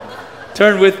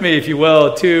Turn with me, if you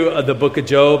will, to the book of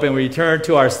Job, and we turn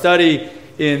to our study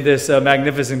in this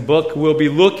magnificent book. We'll be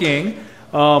looking,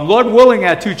 Lord willing,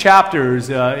 at 2 chapters.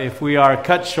 If we are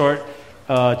cut short,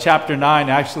 chapter 9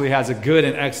 actually has a good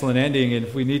and excellent ending, and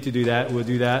if we need to do that, we'll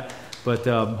do that. But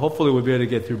hopefully we'll be able to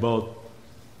get through both.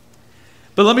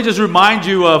 But let me just remind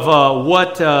you of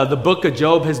what the book of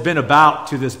Job has been about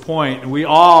to this point. We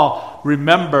all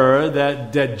remember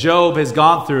that Job has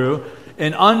gone through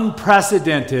an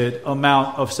unprecedented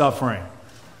amount of suffering,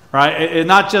 right? And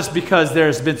not just because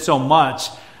there's been so much,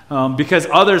 because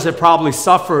others have probably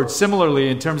suffered similarly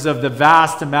in terms of the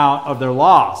vast amount of their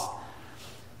loss.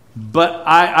 But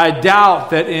I doubt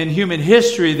that in human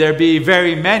history there be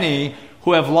very many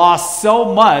who have lost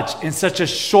so much in such a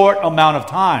short amount of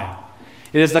time.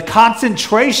 It is the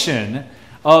concentration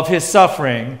of his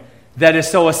suffering that is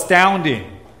so astounding,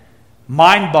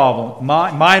 mind-boggling,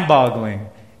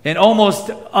 and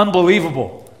almost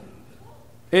unbelievable.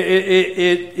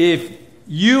 If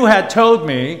you had told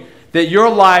me that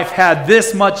your life had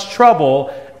this much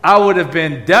trouble, I would have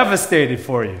been devastated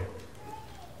for you.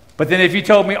 But then if you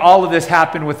told me all of this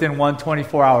happened within one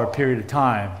 24-hour period of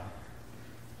time,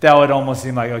 that would almost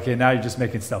seem like, okay, now you're just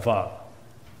making stuff up.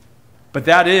 But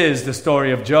that is the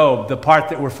story of Job, the part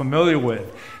that we're familiar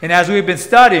with. And as we've been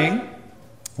studying,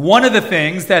 one of the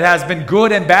things that has been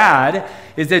good and bad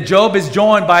is that Job is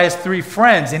joined by his 3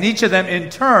 friends, and each of them in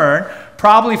turn,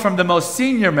 probably from the most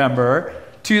senior member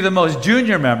to the most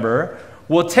junior member,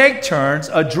 will take turns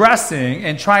addressing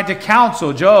and trying to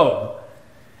counsel Job.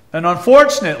 And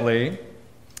unfortunately,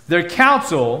 their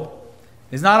counsel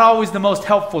is not always the most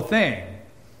helpful thing.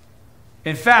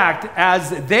 In fact,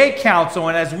 as they counsel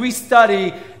and as we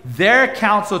study their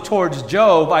counsel towards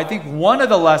Job, I think one of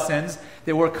the lessons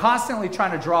that we're constantly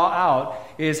trying to draw out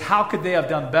is how could they have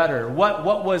done better? What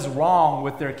was wrong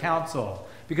with their counsel?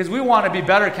 Because we want to be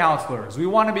better counselors. We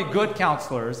want to be good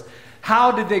counselors.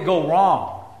 How did they go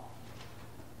wrong?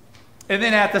 And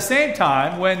then at the same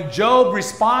time, when Job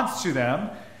responds to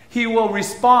them, he will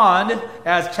respond,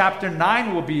 as chapter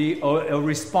 9 will be a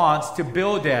response to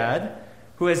Bildad,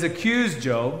 who has accused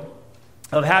Job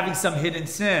of having some hidden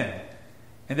sin.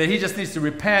 And that he just needs to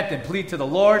repent and plead to the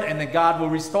Lord, and that God will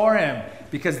restore him.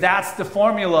 Because that's the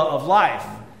formula of life.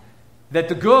 That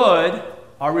the good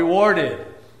are rewarded.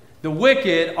 The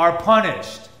wicked are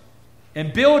punished.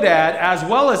 And Bildad, as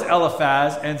well as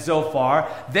Eliphaz and Zophar,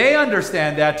 they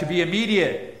understand that to be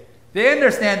immediate. They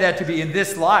understand that to be in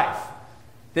this life.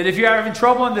 That if you're having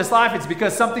trouble in this life, it's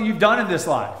because something you've done in this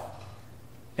life.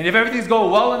 And if everything's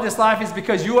going well in this life, it's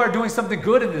because you are doing something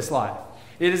good in this life.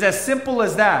 It is as simple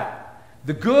as that.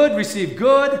 The good receive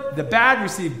good, the bad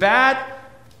receive bad.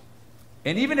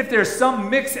 And even if there's some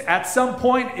mix at some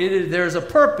point, there's a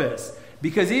purpose.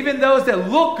 Because even those that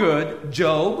look good,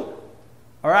 Job,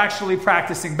 are actually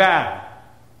practicing bad.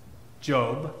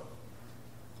 Job.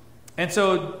 And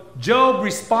so Job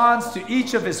responds to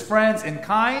each of his friends in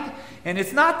kind. And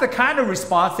it's not the kind of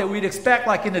response that we'd expect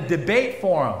like in a debate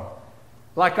forum.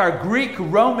 Like our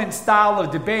Greek-Roman style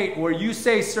of debate where you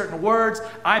say certain words,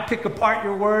 I pick apart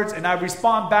your words, and I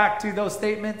respond back to those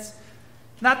statements.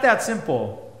 Not that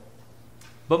simple.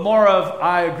 But more of,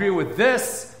 I agree with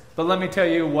this, but let me tell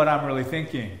you what I'm really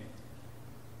thinking.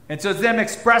 And so it's them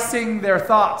expressing their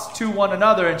thoughts to one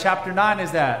another. And chapter 9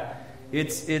 is that.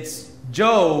 It's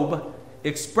Job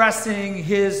expressing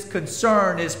his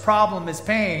concern, his problem, his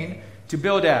pain to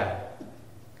Bildad.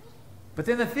 But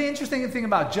then the interesting thing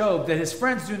about Job that his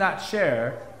friends do not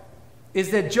share is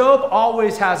that Job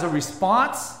always has a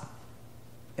response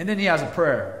and then he has a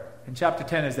prayer. And chapter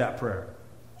 10 is that prayer.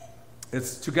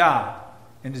 It's to God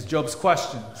and it's Job's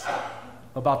questions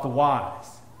about the whys,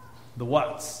 the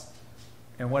whats,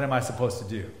 and what am I supposed to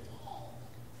do.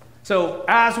 So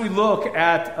as we look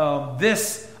at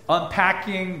this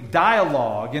unpacking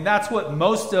dialogue, and that's what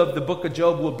most of the book of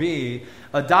Job will be,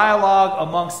 a dialogue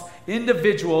amongst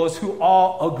individuals who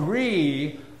all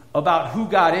agree about who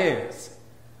God is,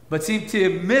 but seem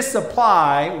to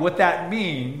misapply what that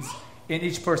means in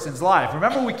each person's life.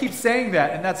 Remember, we keep saying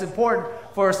that, and that's important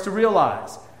for us to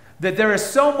realize, that there is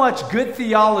so much good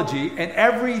theology in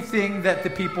everything that the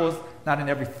people, not in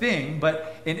everything,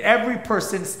 but in every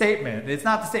person's statement. It's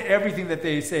not to say everything that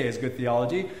they say is good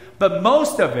theology, but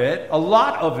most of it, a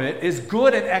lot of it, is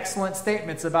good and excellent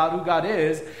statements about who God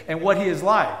is and what He is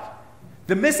like.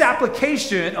 The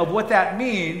misapplication of what that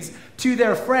means to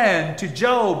their friend, to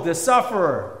Job, the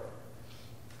sufferer,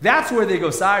 that's where they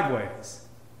go sideways.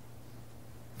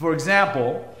 For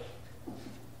example,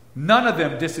 none of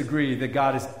them disagree that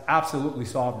God is absolutely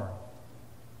sovereign.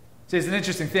 See, it's an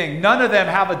interesting thing. None of them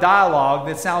have a dialogue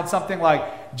that sounds something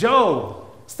like, Job,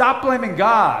 stop blaming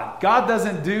God. God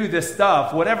doesn't do this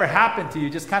stuff. Whatever happened to you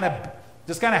just kind of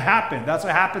happened. That's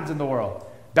what happens in the world.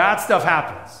 Bad stuff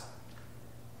happens.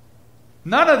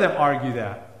 None of them argue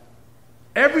that.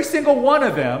 Every single one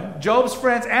of them, Job's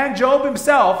friends and Job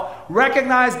himself,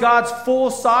 recognized God's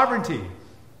full sovereignty.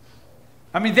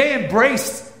 I mean, they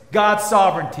embraced God's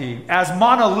sovereignty as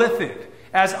monolithic,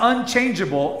 as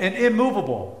unchangeable and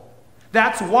immovable.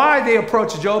 That's why they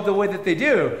approach Job the way that they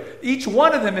do. Each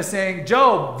one of them is saying,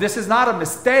 Job, this is not a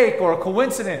mistake or a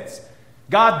coincidence.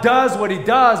 God does what he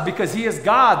does because he is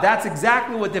God. That's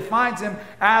exactly what defines him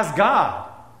as God.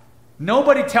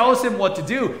 Nobody tells him what to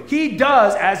do. He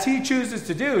does as he chooses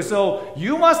to do. So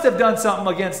you must have done something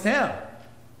against him.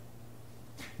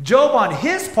 Job, on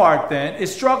his part, then,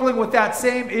 is struggling with that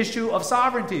same issue of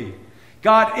sovereignty.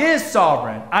 God is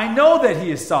sovereign. I know that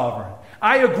he is sovereign.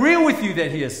 I agree with you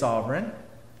that he is sovereign.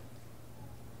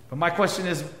 But my question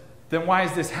is, then why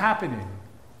is this happening?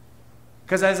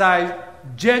 Because as I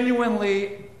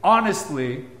genuinely,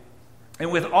 honestly,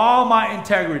 and with all my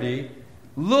integrity,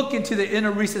 look into the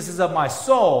inner recesses of my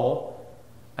soul,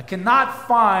 I cannot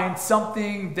find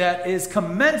something that is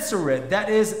commensurate, that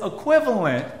is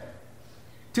equivalent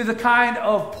to the kind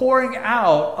of pouring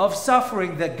out of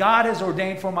suffering that God has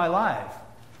ordained for my life.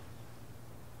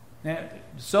 Now,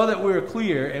 so that we're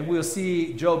clear, and we'll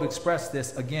see Job express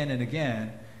this again and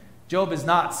again, Job is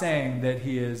not saying that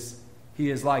he is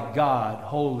like God,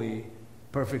 holy,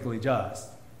 perfectly just.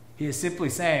 He is simply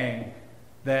saying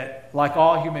that, like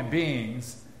all human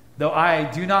beings, though I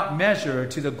do not measure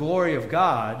to the glory of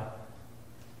God,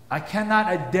 I cannot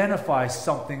identify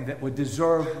something that would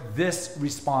deserve this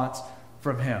response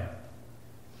from him.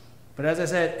 But as I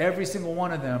said, every single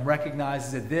one of them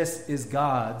recognizes that this is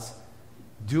God's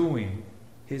doing,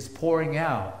 his pouring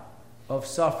out of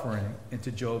suffering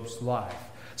into Job's life.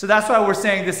 So that's why we're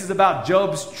saying this is about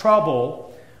Job's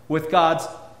trouble with God's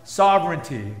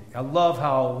sovereignty. I love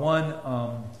how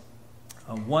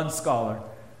one scholar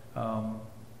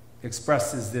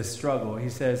expresses this struggle. He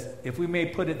says, if we may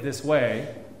put it this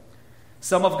way,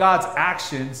 some of God's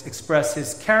actions express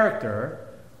his character,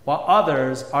 while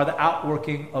others are the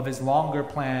outworking of his longer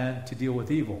plan to deal with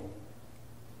evil.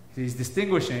 He's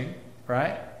distinguishing,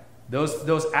 right?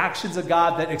 Those actions of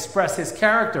God that express his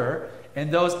character and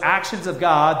those actions of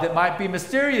God that might be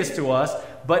mysterious to us,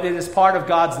 but it is part of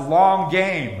God's long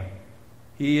game.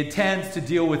 He intends to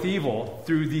deal with evil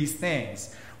through these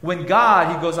things. When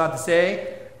God, he goes on to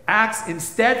say, acts in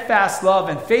steadfast love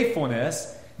and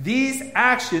faithfulness, these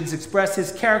actions express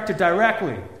his character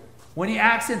directly. When he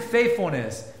acts in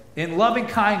faithfulness, in loving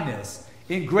kindness,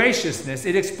 in graciousness,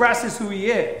 it expresses who he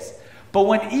is. But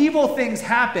when evil things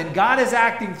happen, God is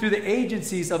acting through the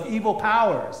agencies of evil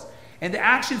powers. And the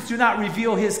actions do not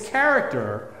reveal his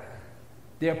character.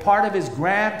 They are part of his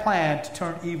grand plan to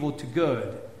turn evil to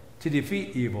good, to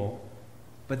defeat evil.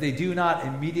 But they do not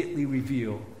immediately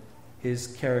reveal his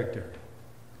character.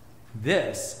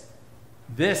 This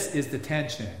is the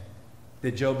tension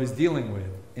that Job is dealing with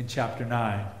in chapter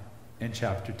 9 and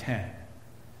chapter 10.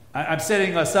 I'm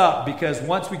setting us up because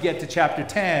once we get to chapter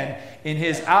 10, in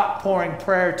his outpouring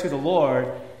prayer to the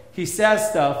Lord, he says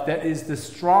stuff that is the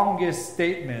strongest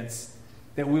statements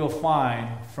that we'll find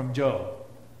from Job.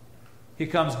 He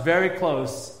comes very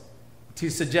close to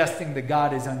suggesting that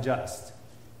God is unjust.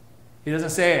 He doesn't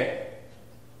say it.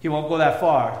 He won't go that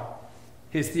far.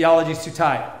 His theology is too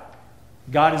tight.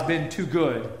 God has been too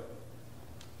good.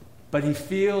 But he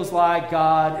feels like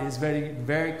God is very,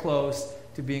 very close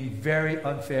to being very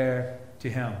unfair to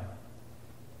him.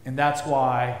 And that's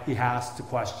why he has to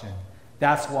question.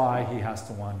 That's why he has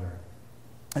to wonder.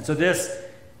 And so this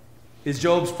is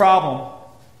Job's problem,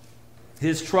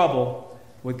 his trouble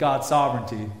with God's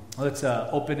sovereignty. Let's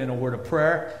open in a word of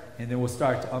prayer, and then we'll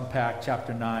start to unpack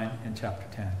chapter 9 and chapter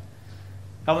 10.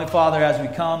 Heavenly Father, as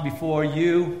we come before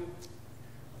you,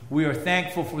 we are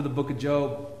thankful for the book of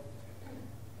Job.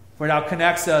 For it now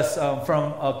connects us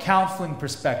from a counseling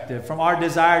perspective, from our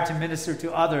desire to minister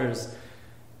to others,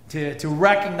 to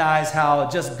recognize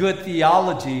how just good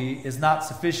theology is not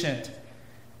sufficient.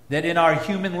 That in our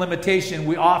human limitation,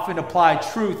 we often apply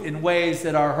truth in ways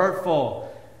that are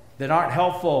hurtful, that aren't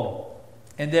helpful,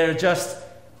 and that are just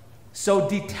so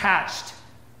detached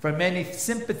from any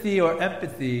sympathy or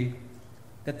empathy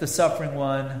that the suffering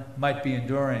one might be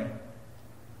enduring.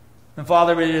 And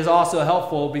Father, it is also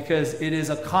helpful because it is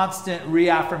a constant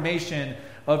reaffirmation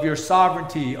of your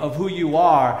sovereignty, of who you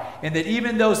are, and that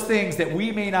even those things that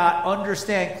we may not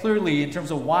understand clearly in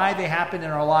terms of why they happen in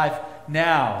our life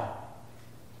now,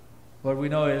 Lord, we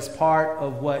know it is part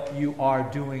of what you are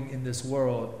doing in this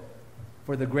world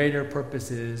for the greater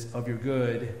purposes of your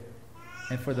good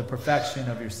and for the perfection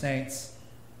of your saints,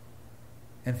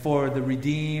 and for the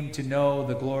redeemed to know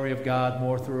the glory of God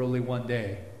more thoroughly one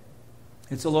day.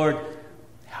 And so, Lord,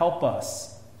 help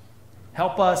us.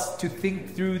 Help us to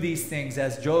think through these things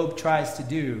as Job tries to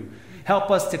do.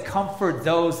 Help us to comfort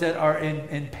those that are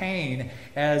in pain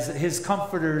as his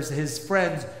comforters, his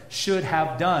friends should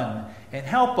have done. And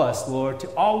help us, Lord, to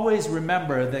always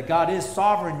remember that God is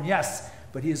sovereign, yes,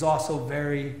 but he is also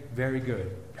very, very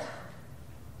good.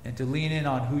 And to lean in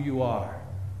on who you are,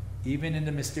 even in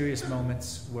the mysterious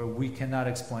moments where we cannot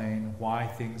explain why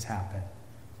things happen.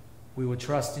 We will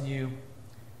trust in you.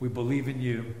 We believe in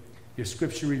you. Your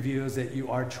scripture reveals that you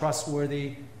are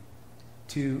trustworthy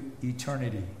to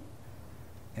eternity.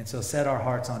 And so set our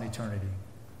hearts on eternity,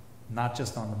 not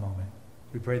just on the moment.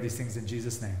 We pray these things in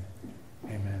Jesus' name.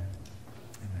 Amen.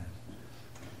 Amen.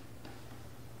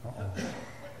 Uh-oh.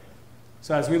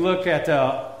 So as we look at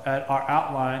our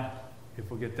outline, if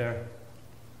we'll get there.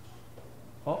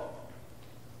 Oh,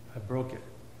 I broke it.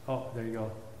 Oh, there you go.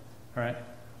 All right.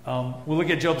 We'll look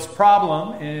at Job's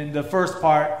problem in the first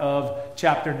part of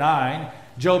chapter 9.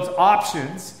 Job's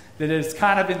options, that is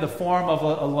kind of in the form of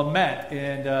a lament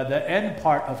in the end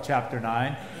part of chapter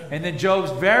 9. And then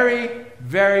Job's very,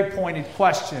 very pointed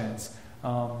questions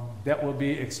that will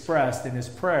be expressed in his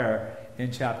prayer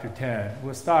in chapter 10.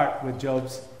 We'll start with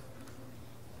Job's...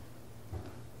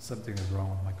 Something is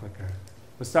wrong with my clicker.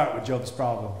 We'll start with Job's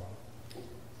problem.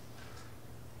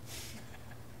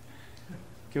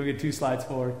 Can we get 2 slides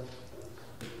forward?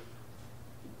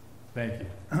 Thank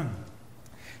you.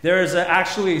 There is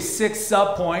actually 6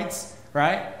 subpoints,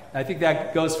 right? I think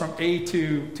that goes from A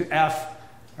to F,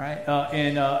 right?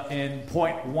 In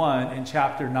point 1 in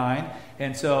chapter 9.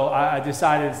 And so I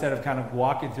decided instead of kind of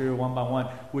walking through one by one,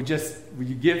 we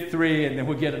give 3 and then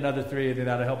we'll get another 3 and then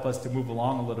that'll help us to move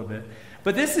along a little bit.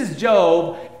 But this is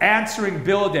Job answering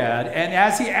Bildad. And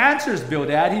as he answers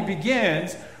Bildad, he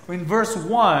begins in verse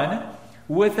 1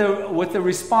 with a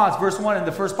response, verse 1 in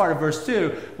the first part of verse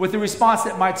 2, with a response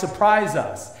that might surprise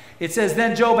us. It says,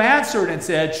 "Then Job answered and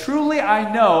said, 'Truly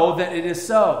I know that it is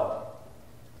so.'"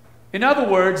 In other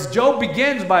words, Job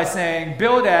begins by saying,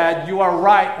 "Bildad, you are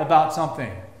right about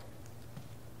something."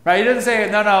 Right? He doesn't say,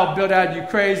 no, Bildad, you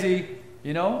crazy,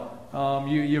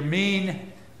 you're mean.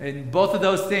 And both of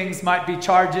those things might be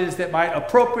charges that might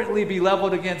appropriately be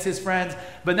leveled against his friends.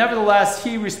 But nevertheless,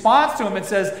 he responds to him and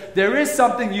says, there is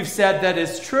something you've said that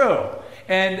is true.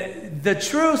 And the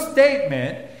true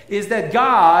statement is that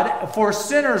God, for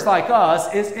sinners like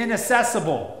us, is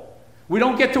inaccessible. We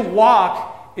don't get to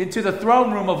walk into the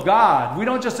throne room of God. We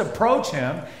don't just approach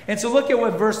him. And so look at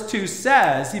what verse 2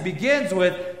 says. He begins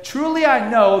with, "Truly I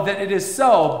know that it is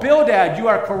so. Bildad, you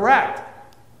are correct.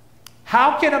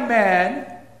 How can a man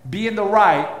be in the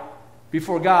right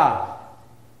before God?"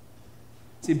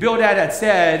 See, Bildad had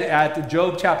said at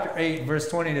Job chapter 8, verse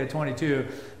 20 to 22,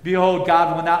 "Behold,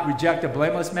 God will not reject a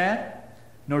blameless man,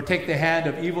 nor take the hand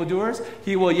of evildoers.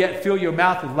 He will yet fill your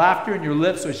mouth with laughter and your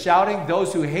lips with shouting.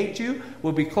 Those who hate you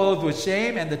will be clothed with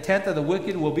shame, and the tent of the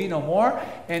wicked will be no more."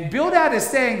 And Bildad is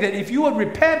saying that if you would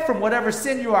repent from whatever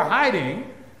sin you are hiding,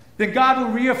 then God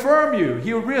will reaffirm you.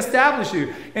 He will reestablish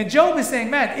you. And Job is saying,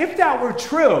 man, if that were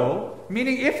true,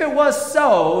 meaning if it was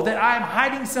so that I'm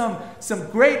hiding some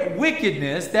great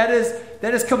wickedness that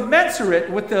is commensurate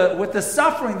with the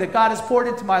suffering that God has poured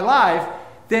into my life,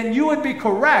 then you would be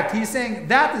correct. He's saying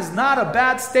that is not a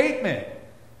bad statement.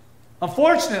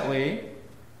 Unfortunately,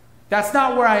 that's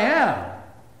not where I am.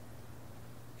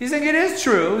 He's saying it is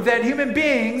true that human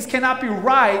beings cannot be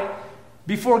right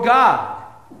before God.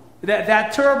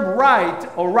 That term right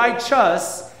or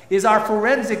righteous is our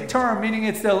forensic term, meaning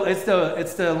it's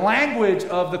the language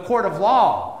of the court of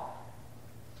law.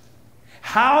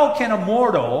 How can a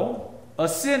mortal, a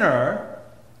sinner,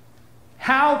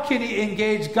 how can he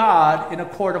engage God in a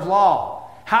court of law?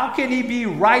 How can he be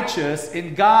righteous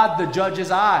in God the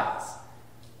judge's eyes?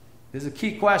 This is a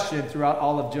key question throughout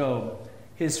all of Job.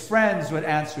 His friends would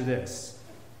answer this.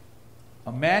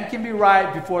 A man can be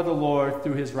right before the Lord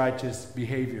through his righteous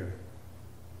behavior.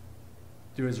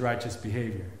 Through his righteous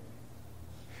behavior.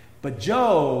 But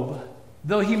Job,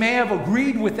 though he may have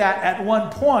agreed with that at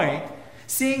one point,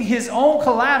 seeing his own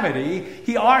calamity,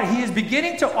 he is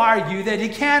beginning to argue that he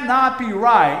cannot be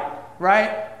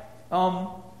right?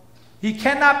 He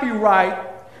cannot be right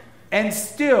and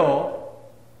still,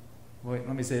 wait,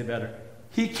 let me say it better.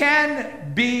 He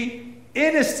can be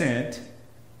innocent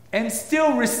and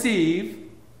still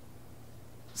receive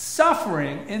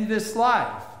suffering in this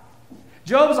life.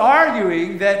 Job's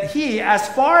arguing that he, as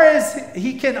far as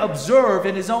he can observe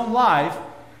in his own life,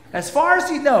 as far as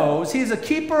he knows, he's a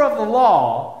keeper of the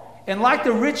law, And like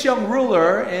the rich young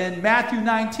ruler in Matthew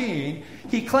 19,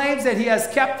 he claims that he has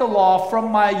kept the law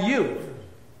from my youth.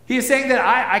 He is saying that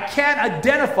I can't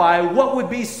identify what would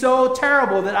be so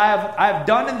terrible that I have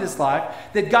done in this life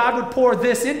that God would pour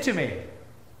this into me.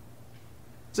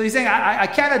 So he's saying, I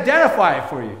can't identify it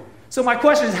for you. So my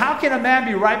question is, how can a man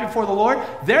be right before the Lord?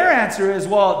 Their answer is,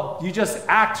 well, you just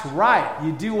act right.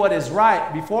 You do what is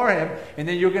right before him, and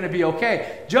then you're going to be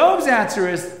okay. Job's answer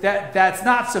is that that's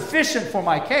not sufficient for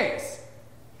my case,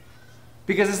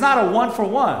 because it's not a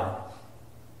one-for-one.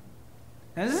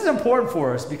 And this is important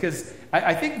for us, because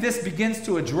I think this begins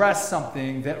to address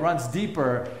something that runs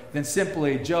deeper than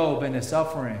simply Job and his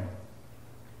suffering.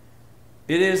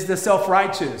 It is the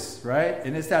self-righteous, right?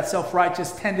 And it's that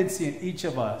self-righteous tendency in each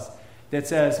of us that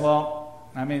says, well,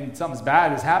 I mean, something's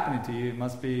bad is happening to you. It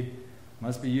must be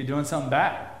you doing something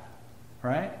bad,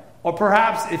 right? Or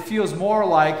perhaps it feels more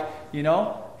like,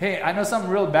 hey, I know something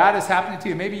real bad is happening to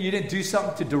you. Maybe you didn't do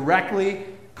something to directly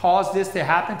cause this to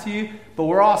happen to you, but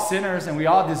we're all sinners and we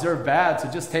all deserve bad, so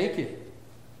just take it.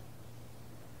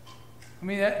 I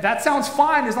mean, that sounds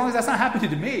fine as long as that's not happening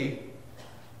to me.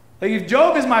 Like, if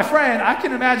Job is my friend, I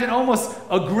can imagine almost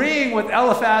agreeing with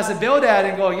Eliphaz and Bildad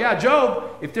and going, yeah,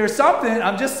 Job, if there's something,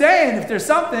 I'm just saying, if there's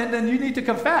something, then you need to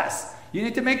confess. You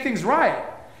need to make things right.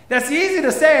 That's easy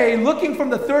to say, looking from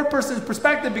the third person's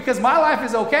perspective, because my life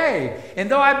is okay.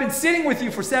 And though I've been sitting with you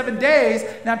for 7 days,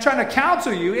 and I'm trying to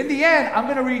counsel you, in the end, I'm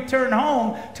going to return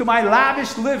home to my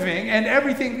lavish living and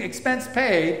everything expense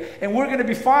paid, and we're going to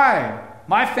be fine.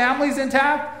 My family's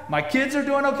intact, my kids are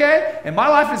doing okay, and my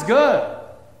life is good.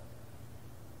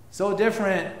 So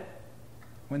different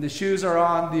when the shoes are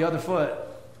on the other foot.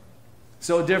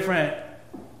 So different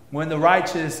when the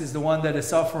righteous is the one that is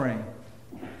suffering.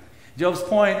 Job's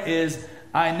point is,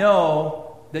 I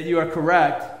know that you are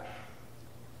correct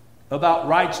about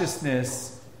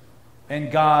righteousness and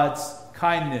God's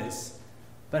kindness.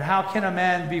 But how can a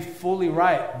man be fully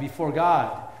right before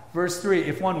God? Verse 3,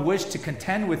 if one wished to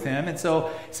contend with him. And so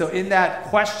in that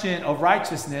question of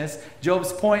righteousness,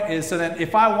 Job's point is, so then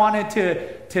if I wanted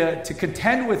to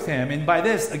contend with him, and by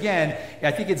this, again,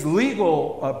 I think it's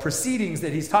legal proceedings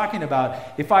that he's talking about.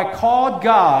 If I called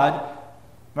God,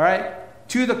 right,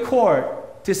 to the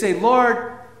court to say,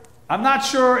 Lord, I'm not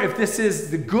sure if this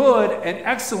is the good and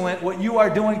excellent what you are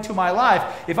doing to my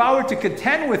life. If I were to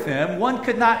contend with him, one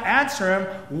could not answer him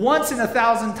once in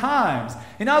 1,000 times.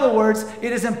 In other words,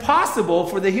 it is impossible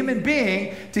for the human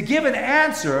being to give an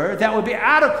answer that would be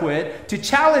adequate to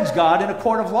challenge God in a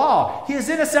court of law. He is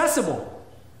inaccessible.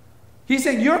 He's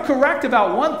saying, you're correct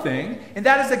about one thing, and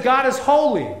that is that God is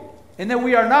holy, and that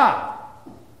we are not.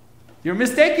 You're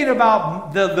mistaken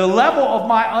about the level of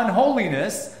my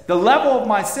unholiness, the level of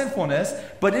my sinfulness,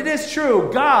 but it is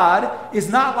true, God is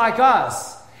not like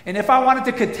us. And if I wanted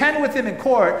to contend with him in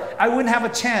court, I wouldn't have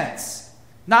a chance.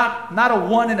 Not a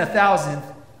 1 in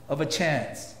 1,000th of a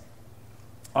chance.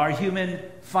 Our human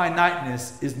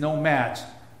finiteness is no match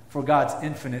for God's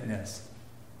infiniteness.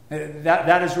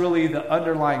 That is really the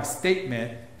underlying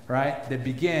statement, right, that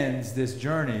begins this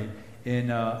journey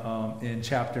in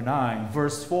chapter 9.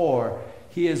 Verse 4,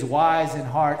 he is wise in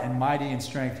heart and mighty in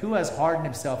strength. Who has hardened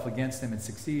himself against him and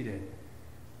succeeded?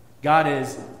 God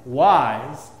is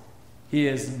wise. He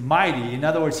is mighty. In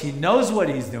other words, he knows what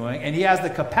he's doing, and he has the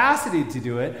capacity to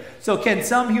do it. So can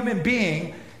some human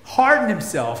being harden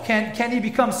himself? Can he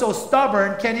become so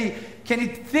stubborn? Can he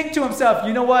think to himself,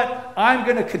 you know what, I'm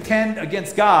going to contend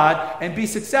against God and be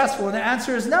successful? And the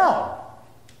answer is no.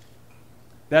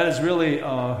 That is really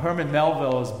Herman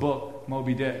Melville's book,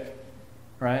 Moby Dick,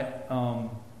 right?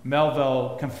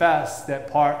 Melville confessed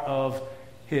that part of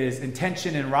his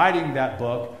intention in writing that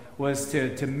book was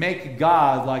to make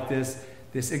God like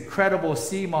this incredible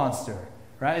sea monster,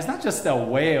 right? It's not just a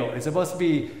whale. It's supposed to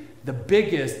be the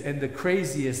biggest and the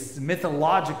craziest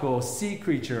mythological sea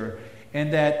creature,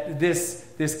 and that this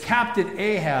Captain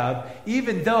Ahab,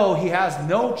 even though he has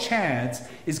no chance,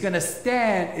 is going to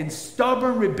stand in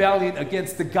stubborn rebellion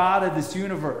against the God of this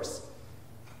universe.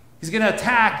 He's going to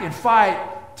attack and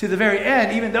fight to the very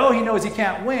end, even though he knows he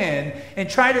can't win, and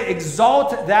try to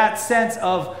exalt that sense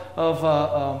of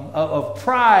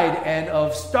pride and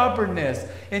of stubbornness.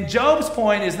 And Job's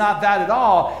point is not that at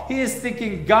all. He is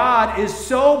thinking God is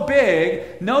so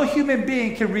big, no human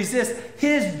being can resist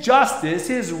his justice,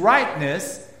 his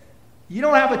rightness. You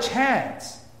don't have a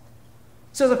chance.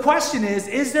 So the question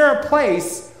is there a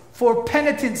place for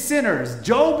penitent sinners?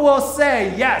 Job will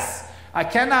say, yes, I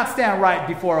cannot stand right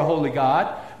before a holy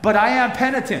God, but I am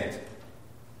penitent.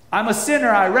 I'm a sinner,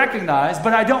 I recognize,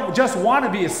 but I don't just want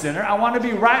to be a sinner. I want to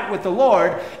be right with the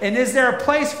Lord. And is there a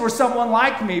place for someone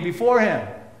like me before him?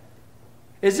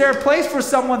 Is there a place for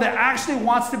someone that actually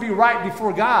wants to be right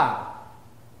before God?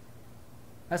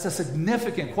 That's a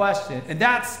significant question, and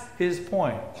that's his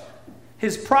point.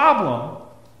 His problem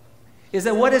is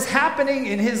that what is happening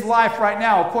in his life right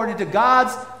now, according to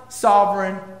God's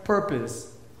sovereign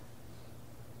purpose,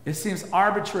 it seems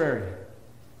arbitrary. It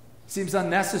seems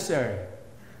unnecessary.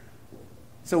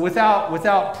 So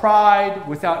without pride,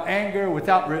 without anger,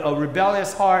 without a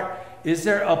rebellious heart, is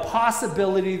there a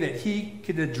possibility that he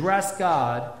could address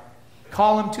God,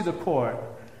 call him to the court,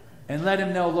 and let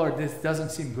him know, Lord, this doesn't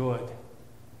seem good.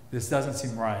 This doesn't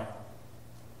seem right.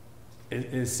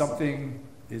 Is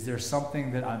there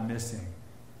something that I'm missing?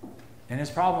 And his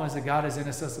problem is that God is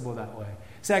inaccessible that way.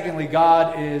 Secondly,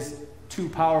 God is too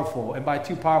powerful. And by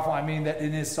too powerful, I mean that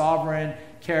in his sovereign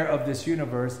care of this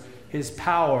universe, his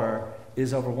power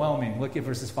is overwhelming. Look at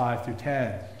verses 5 through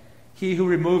 10. He who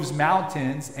removes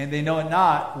mountains, and they know it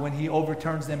not, when he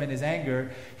overturns them in his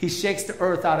anger, he shakes the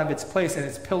earth out of its place, and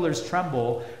its pillars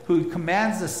tremble, who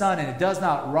commands the sun, and it does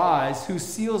not rise, who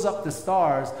seals up the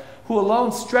stars, who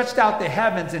alone stretched out the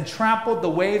heavens and trampled the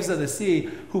waves of the sea,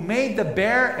 who made the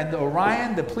Bear and the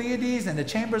Orion, the Pleiades, and the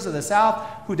chambers of the south,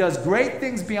 who does great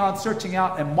things beyond searching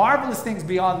out, and marvelous things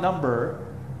beyond number.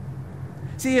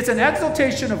 See, it's an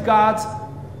exaltation of God's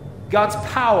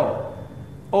power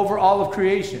over all of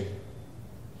creation.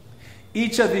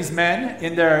 Each of these men,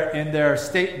 in their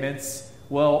statements,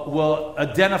 will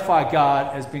identify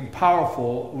God as being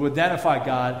powerful, will identify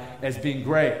God as being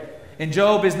great. And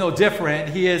Job is no different.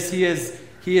 He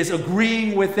is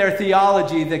agreeing with their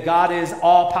theology that God is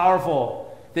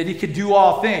all-powerful, that he can do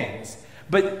all things.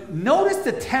 But notice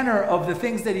the tenor of the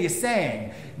things that he is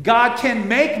saying. God can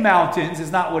make mountains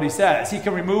is not what he says. He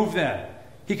can remove them.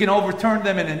 He can overturn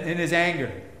them in his anger.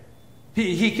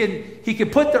 He can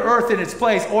put the earth in its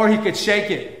place, or he could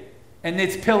shake it, and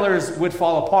its pillars would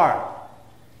fall apart.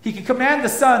 He can command the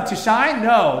sun to shine,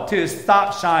 no, to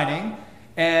stop shining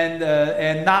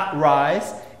and not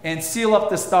rise, and seal up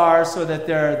the stars so that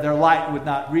their light would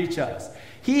not reach us.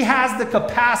 He has the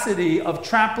capacity of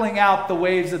trampling out the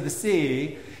waves of the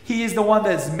sea. He is the one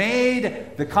that's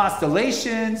made the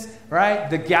constellations, right?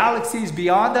 The galaxies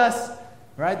beyond us,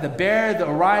 right? The Bear, the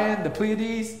Orion, the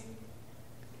Pleiades.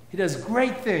 He does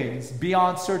great things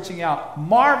beyond searching out.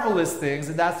 Marvelous things,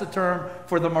 and that's the term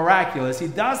for the miraculous. He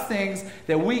does things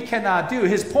that we cannot do.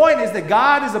 His point is that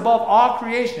God is above all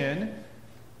creation.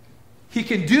 He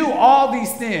can do all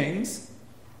these things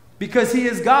because he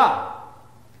is God.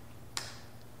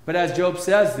 But as Job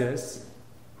says this,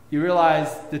 you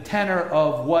realize the tenor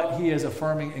of what he is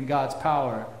affirming in God's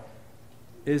power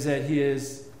is that he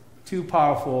is too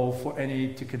powerful for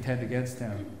any to contend against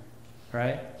him.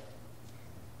 Right?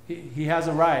 He has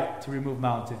a right to remove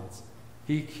mountains.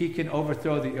 He can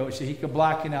overthrow the ocean. He can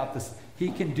blacken out this.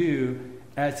 He can do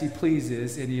as he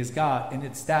pleases, and he is God. And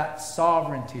it's that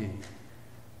sovereignty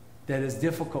that is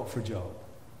difficult for Job.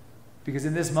 Because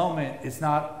in this moment, it's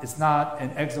not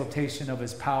an exaltation of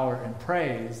his power and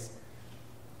praise.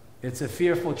 It's a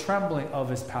fearful trembling of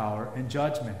his power and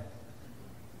judgment.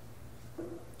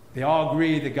 They all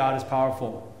agree that God is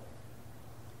powerful.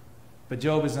 But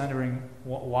Job is wondering,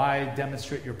 why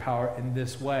demonstrate your power in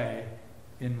this way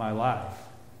in my life?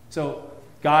 So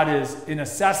God is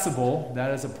inaccessible.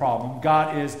 That is a problem.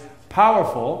 God is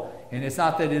powerful. And it's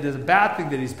not that it is a bad thing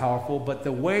that he's powerful, but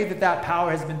the way that power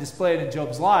has been displayed in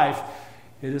Job's life,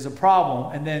 it is a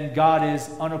problem. And then God is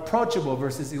unapproachable,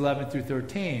 verses 11 through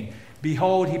 13.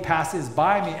 Behold, he passes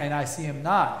by me, and I see him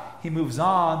not. He moves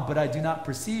on, but I do not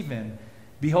perceive him.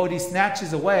 Behold, he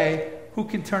snatches away. Who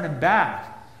can turn him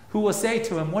back? Who will say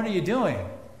to him, what are you doing?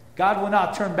 God will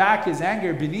not turn back his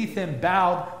anger. Beneath him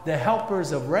bowed the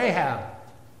helpers of Rahab.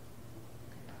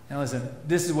 Now listen,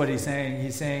 this is what he's saying.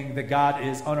 He's saying that God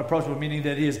is unapproachable, meaning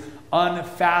that he is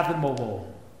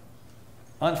unfathomable.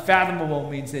 Unfathomable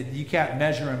means that you can't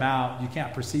measure him out. You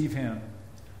can't perceive him.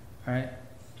 Right?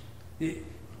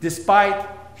 Despite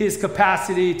his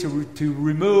capacity to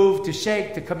remove, to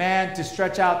shake, to command, to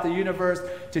stretch out the universe,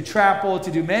 to trample,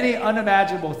 to do many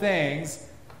unimaginable things,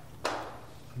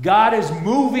 God is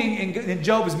moving in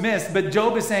Job's midst, but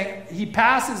Job is saying, he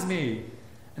passes me,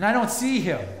 and I don't see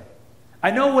him.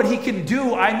 I know what he can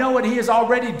do. I know what he has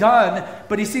already done,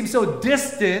 but he seems so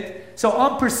distant, so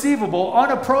unperceivable,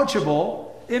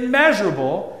 unapproachable,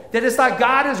 immeasurable, that it's like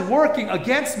God is working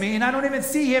against me, and I don't even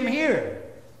see him here.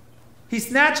 He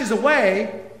snatches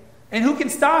away, and who can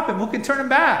stop him? Who can turn him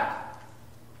back?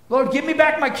 Lord, give me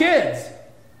back my kids.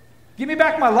 Give me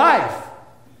back my life.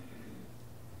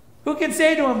 Who can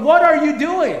say to him, what are you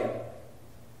doing?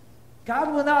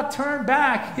 God will not turn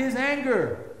back his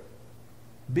anger.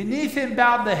 Beneath him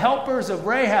bowed the helpers of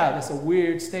Rahab. That's a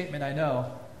weird statement, I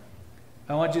know.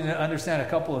 I want you to understand a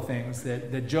couple of things.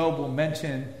 That Job will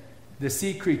mention the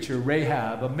sea creature,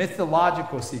 Rahab, a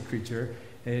mythological sea creature.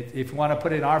 If you want to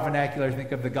put it in our vernacular,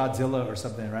 think of the Godzilla or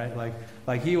something, right?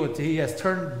 Like he has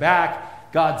turned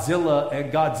back Godzilla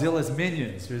and Godzilla's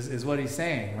minions, is what he's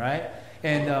saying, right?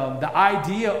 And the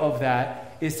idea of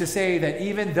that is to say that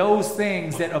even those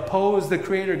things that oppose the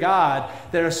Creator God,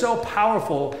 that are so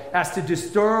powerful as to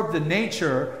disturb the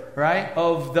nature, right,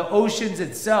 of the oceans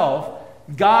itself,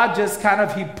 God just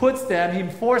he puts them,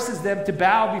 he forces them to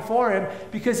bow before him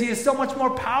because he is so much more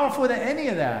powerful than any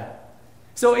of that.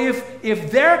 So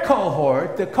if their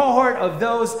cohort, the cohort of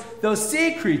those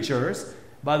sea creatures,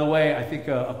 by the way, I think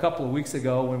a couple of weeks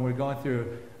ago when we were going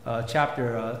through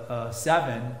chapter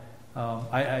 7,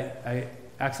 I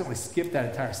accidentally skipped that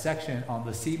entire section on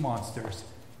the sea monsters,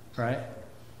 right?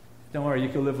 Don't worry, you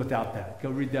can live without that.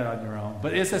 Go read that on your own.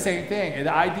 But it's the same thing.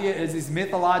 The idea is these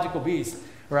mythological beasts,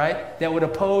 right, that would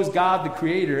oppose God the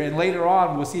Creator. And later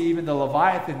on, we'll see even the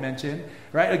Leviathan mentioned,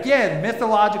 right? Again,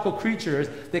 mythological creatures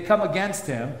that come against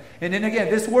him. And then again,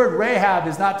 this word Rahab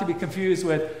is not to be confused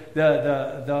with the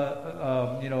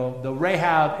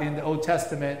Rahab in the Old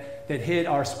Testament that hid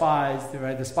our spies,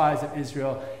 right, the spies of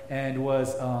Israel, and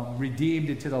was redeemed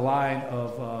into the line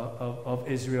of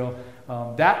Israel.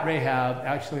 That Rahab,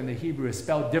 actually in the Hebrew, is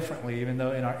spelled differently, even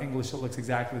though in our English it looks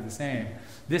exactly the same.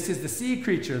 This is the sea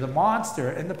creature, the monster.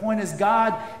 And the point is,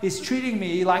 God is treating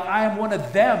me like I am one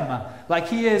of them, like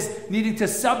he is needing to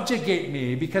subjugate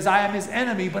me because I am his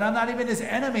enemy, but I'm not even his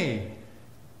enemy.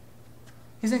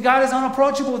 He said, God is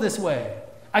unapproachable this way.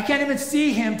 I can't even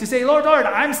see him to say, Lord,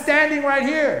 I'm standing right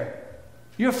here.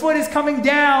 Your foot is coming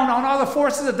down on all the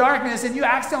forces of darkness, and you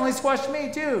accidentally squashed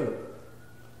me too.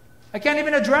 I can't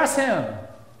even address him,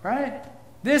 right?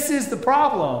 This is the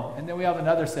problem. And then we have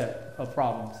another set of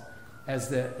problems as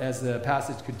the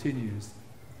passage continues.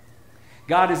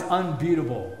 God is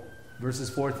unbeatable, verses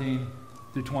 14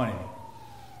 through 20.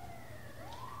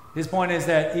 His point is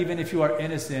that even if you are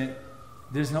innocent,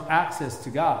 there's no access to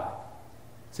God.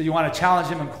 So you want to challenge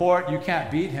him in court, you can't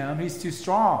beat him. He's too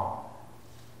strong.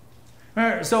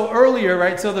 So earlier,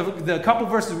 right, so the couple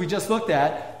verses we just looked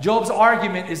at, Job's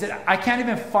argument is that I can't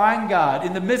even find God.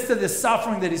 In the midst of this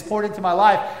suffering that he's poured into my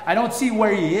life, I don't see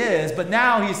where he is. But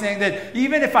now he's saying that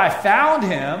even if I found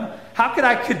him, how could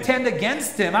I contend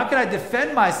against him? How could I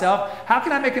defend myself? How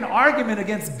can I make an argument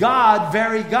against God,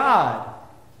 very God?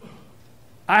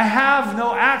 I have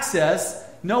no access,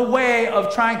 no way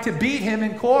of trying to beat him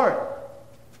in court.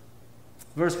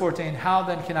 Verse 14, how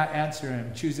then can I answer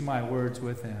him, choosing my words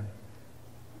with him?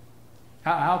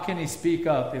 How can he speak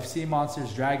up if sea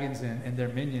monsters, dragons, and their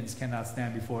minions cannot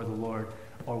stand before the Lord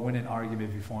or win an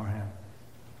argument before him?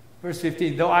 Verse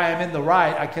 15, though I am in the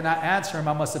right, I cannot answer him.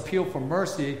 I must appeal for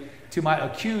mercy to my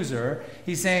accuser.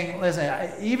 He's saying,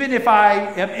 listen, even if I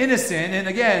am innocent, and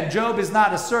again, Job is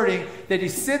not asserting that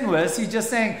he's sinless. He's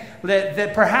just saying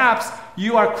that perhaps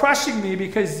you are crushing me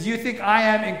because you think I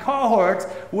am in cohorts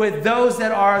with those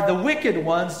that are the wicked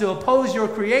ones to oppose your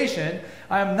creation.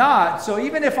 I am not. So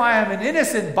even if I am an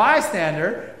innocent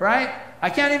bystander, right, I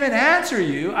can't even answer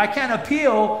you. I can't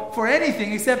appeal for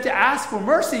anything except to ask for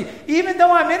mercy, even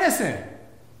though I'm innocent.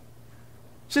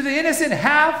 Should the innocent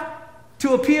have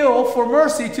to appeal for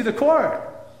mercy to the court?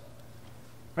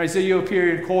 Right, so you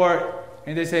appear in court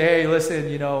and they say, hey, listen,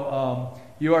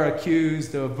 you are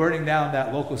accused of burning down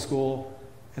that local school.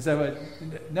 I said,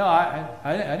 no,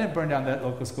 I didn't burn down that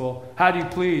local school. How do you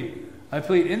plead? I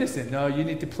plead innocent. No, you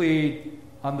need to plead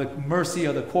on the mercy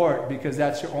of the court because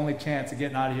that's your only chance of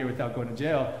getting out of here without going to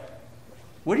jail.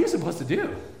 What are you supposed to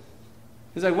do?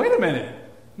 He's like, wait a minute.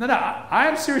 No, I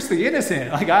am seriously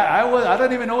innocent. Like I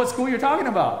don't even know what school you're talking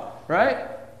about, right?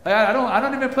 I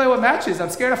don't even play with matches. I'm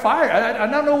scared of fire. I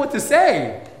don't know what to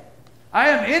say. I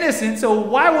am innocent, so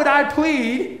why would I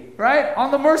plead, right, on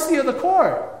the mercy of the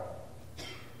court?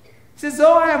 He says,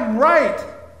 though I am right,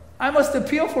 I must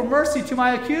appeal for mercy to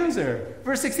my accuser.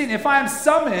 Verse 16, if I am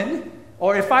summoned,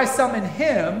 or if I summon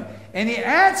him, and he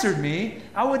answered me,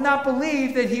 I would not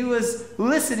believe that he was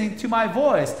listening to my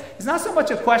voice. It's not so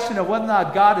much a question of whether or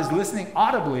not God is listening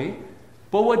audibly,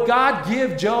 but would God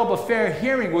give Job a fair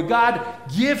hearing? Would God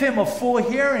give him a full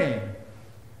hearing?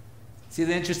 See,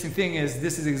 the interesting thing is,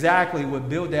 this is exactly what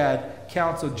Bildad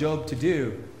counseled Job to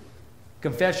do.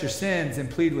 Confess your sins and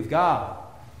plead with God.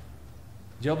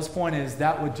 Job's point is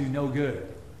that would do no good.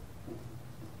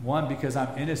 One, because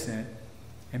I'm innocent,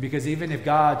 and because even if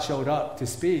God showed up to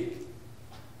speak,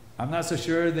 I'm not so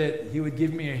sure that he would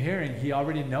give me a hearing. He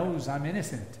already knows I'm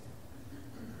innocent.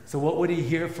 So what would he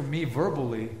hear from me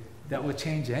verbally that would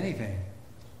change anything?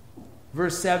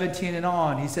 Verse 17 and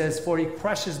on, he says, for he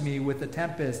crushes me with a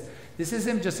tempest. This is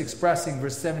him just expressing,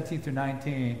 verse 17 through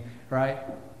 19, right?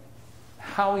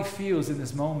 How he feels in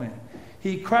this moment.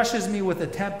 He crushes me with a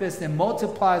tempest and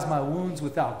multiplies my wounds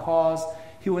without cause.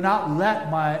 He will not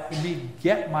let me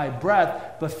get my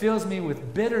breath, but fills me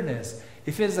with bitterness.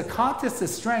 If it is a contest of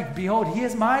strength, behold, he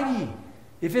is mighty.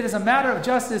 If it is a matter of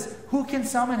justice, who can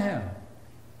summon him?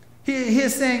 He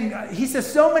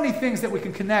says so many things that we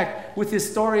can connect with his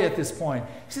story at this point.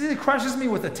 He says he crushes me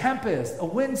with a tempest, a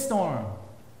windstorm,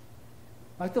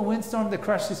 like the windstorm that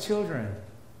crushed his children.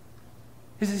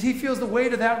 He says he feels the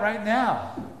weight of that right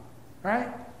now, right?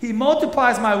 He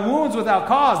multiplies my wounds without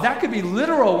cause. That could be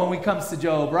literal when it comes to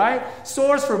Job, right?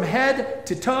 Sores from head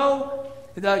to toe,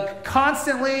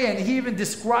 constantly, and he even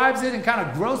describes it in kind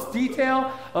of gross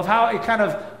detail of how it kind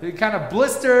of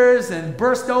blisters and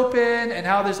bursts open, and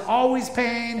how there's always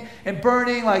pain and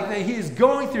burning, like he's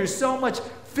going through so much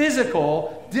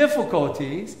physical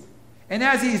difficulties. And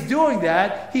as he's doing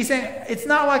that, he's saying, it's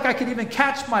not like I could even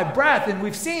catch my breath, and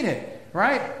we've seen it,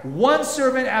 right? One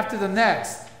servant after the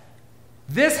next.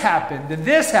 This happened, then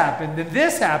this happened, then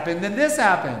this happened, then this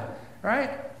happened, right?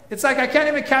 It's like I can't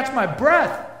even catch my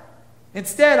breath.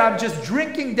 Instead, I'm just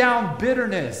drinking down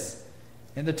bitterness.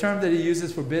 And the term that he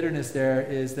uses for bitterness there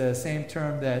is the same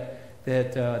term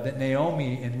that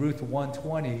Naomi in Ruth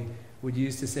 1:20 would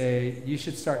use to say, you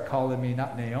should start calling me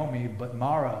not Naomi, but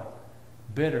Mara,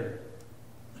 bitter,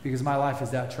 because my life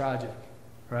is that tragic,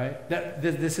 right?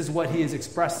 This is what he is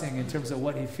expressing in terms of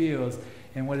what he feels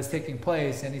and what is taking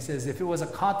place. And he says, if it was a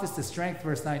contest of strength,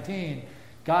 verse 19,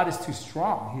 God is too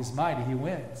strong. He's mighty. He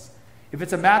wins. If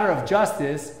it's a matter of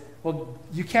justice, well,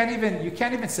 you can't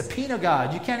even subpoena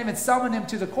God. You can't even summon him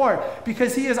to the court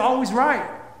because he is always right.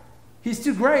 He's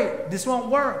too great. This won't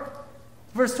work.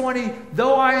 Verse 20,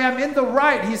 though I am in the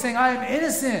right, he's saying I am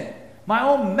innocent. My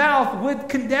own mouth would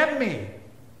condemn me.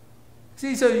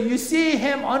 See, so you see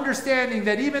him understanding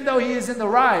that even though he is in the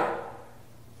right,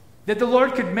 that the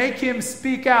Lord could make him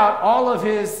speak out all of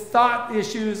his thought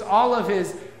issues, all of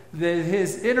his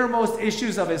innermost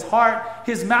issues of his heart.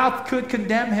 His mouth could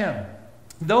condemn him.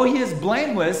 Though he is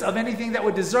blameless of anything that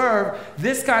would deserve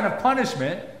this kind of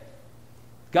punishment,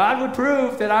 God would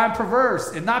prove that I am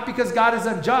perverse, and not because God is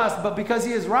unjust, but because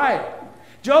he is right.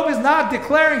 Job is not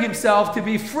declaring himself to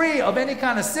be free of any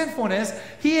kind of sinfulness.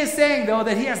 He is saying, though,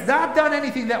 that he has not done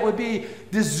anything that would be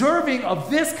deserving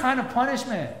of this kind of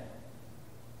punishment.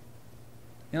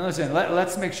 Now listen,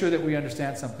 let's make sure that we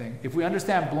understand something. If we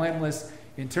understand blameless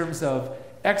in terms of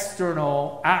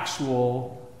external,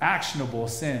 actual, actionable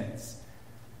sins,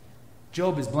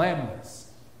 Job is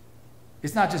blameless.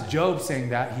 It's not just Job saying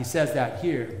that. He says that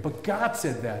here. But God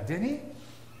said that, didn't he?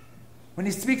 When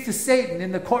he speaks to Satan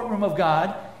in the courtroom of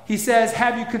God, he says,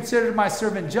 have you considered my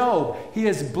servant Job? He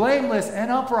is blameless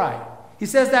and upright. He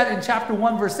says that in chapter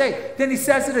 1, verse 8. Then he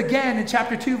says it again in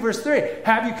chapter 2, verse 3.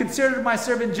 Have you considered my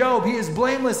servant Job? He is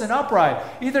blameless and upright.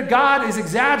 Either God is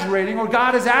exaggerating or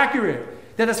God is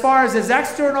accurate. That as far as his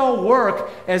external work,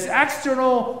 as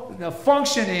external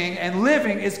functioning and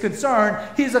living is concerned,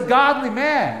 he's a godly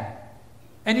man.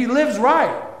 And he lives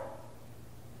right.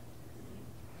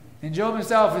 And Job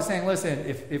himself is saying, listen,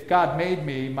 if God made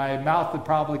me, my mouth would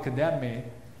probably condemn me.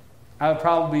 I would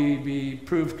probably be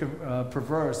proved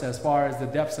perverse as far as the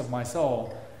depths of my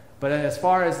soul. But as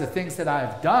far as the things that I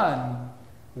have done,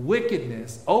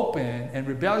 wickedness, open, and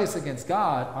rebellious against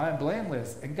God, I am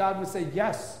blameless. And God would say,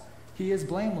 yes, he is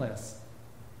blameless.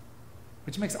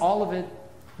 Which makes all of it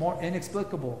more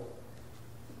inexplicable.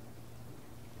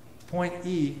 Point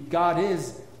E, God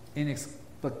is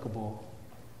inexplicable.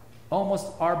 Almost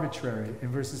arbitrary in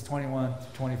verses 21 to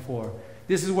 24.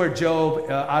 This is where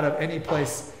Job, out of any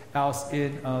place else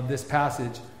in this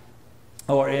passage,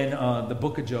 or in the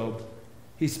book of Job,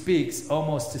 he speaks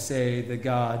almost to say that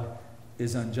God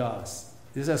is unjust.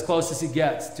 This is as close as he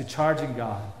gets to charging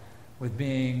God with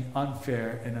being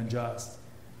unfair and unjust.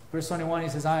 Verse 21, he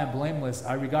says, I am blameless.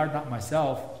 I regard not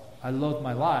myself. I loathe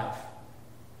my life.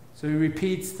 So he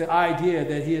repeats the idea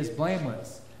that he is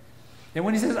blameless. And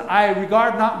when he says, I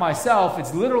regard not myself,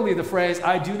 it's literally the phrase,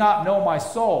 I do not know my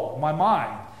soul, my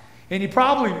mind. And he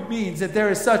probably means that there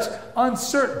is such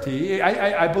uncertainty.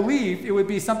 I believe it would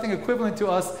be something equivalent to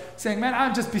us saying, man,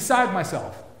 I'm just beside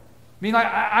myself. I mean, like,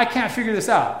 I can't figure this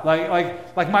out.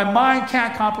 Like my mind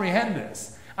can't comprehend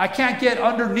this. I can't get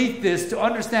underneath this to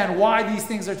understand why these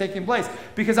things are taking place.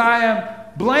 Because I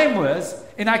am blameless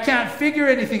and I can't figure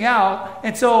anything out.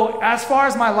 And so as far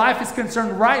as my life is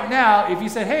concerned right now, if you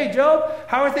say, hey, Job,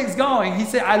 how are things going? He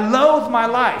said, I loathe my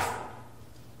life.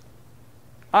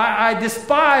 I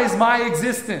despise my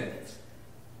existence.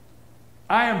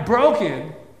 I am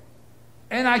broken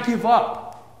and I give up.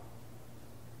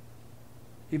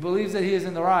 He believes that he is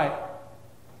in the right.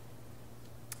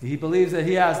 He believes that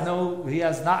he has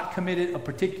not committed a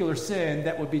particular sin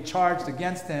that would be charged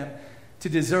against him to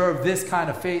deserve this kind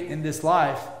of fate in this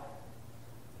life.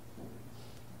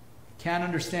 Can't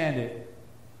understand it.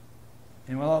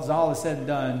 And when all is said and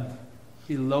done,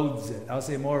 he loathes it. I'll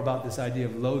say more about this idea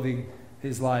of loathing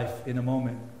his life in a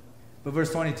moment. But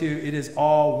verse 22, it is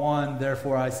all one,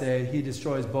 therefore I say, he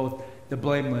destroys both the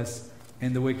blameless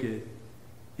and the wicked.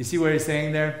 You see what he's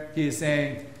saying there? He is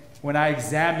saying, when I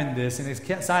examine this, and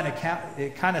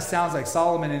it kind of sounds like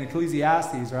Solomon in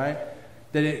Ecclesiastes, right?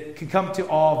 That it can come to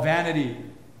all vanity.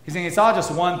 He's saying it's all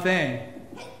just one thing.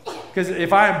 Because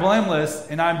if I am blameless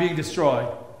and I'm being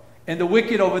destroyed, and the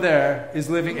wicked over there is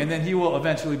living, and then he will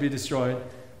eventually be destroyed.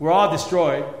 We're all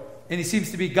destroyed.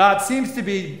 And God seems to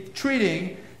be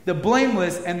treating the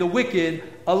blameless and the wicked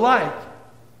alike.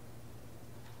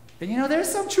 And there's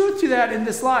some truth to that in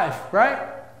this life, right?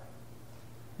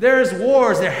 There's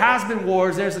wars, there has been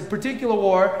wars. There's a particular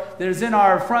war that is in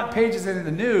our front pages and in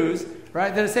the news,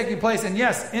 right, that is taking place. And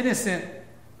yes, innocent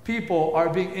people are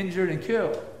being injured and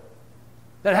killed.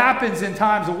 That happens in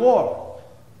times of war.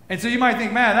 And so you might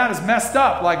think, man, that is messed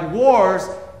up. Like wars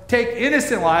take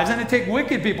innocent lives and it take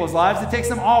wicked people's lives. It takes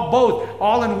them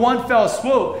all in one fell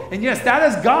swoop. And yes, that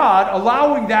is God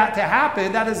allowing that to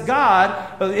happen. That is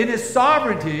God in his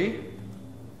sovereignty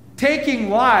taking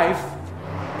life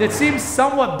that seems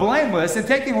somewhat blameless and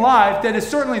taking life that is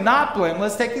certainly not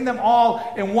blameless, taking them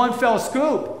all in one fell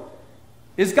swoop.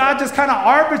 Is God just kind of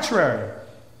arbitrary?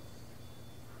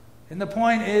 And the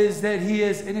point is that he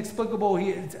is inexplicable.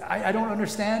 I don't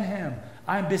understand him.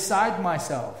 I'm beside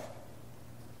myself.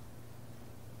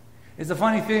 It's a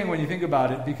funny thing when you think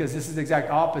about it, because this is the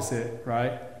exact opposite,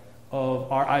 right,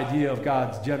 of our idea of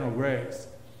God's general grace.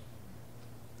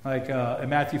 Like in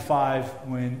Matthew 5,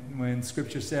 when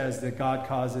Scripture says that God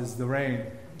causes the rain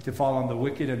to fall on the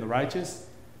wicked and the righteous,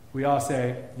 we all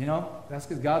say, that's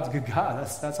because God's a good God.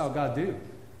 That's how God do,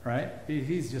 right?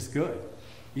 He's just good.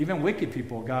 Even wicked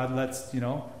people, God lets,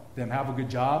 them have a good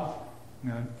job,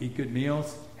 eat good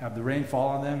meals, have the rain fall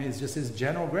on them. It's just his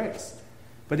general grace.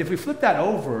 But if we flip that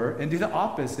over and do the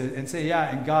opposite and say,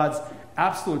 in God's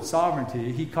absolute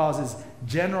sovereignty, he causes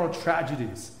general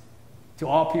tragedies to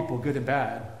all people, good and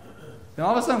bad. Then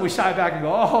all of a sudden we shy back and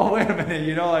go, oh, wait a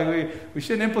minute, we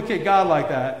shouldn't implicate God like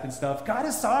that and stuff. God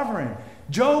is sovereign.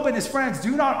 Job and his friends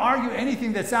do not argue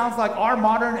anything that sounds like our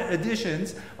modern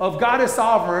editions of God is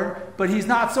sovereign, but he's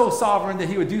not so sovereign that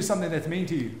he would do something that's mean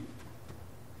to you.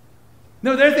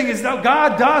 No, their thing is, no,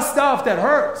 God does stuff that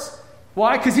hurts.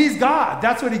 Why? Because he's God.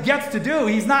 That's what he gets to do.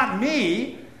 He's not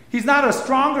me. He's not a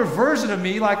stronger version of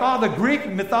me like all the Greek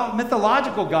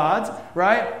mythological gods,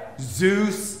 right?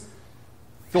 Zeus,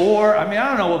 Thor. I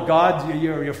don't know what god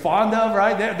you're fond of,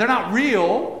 right? They're not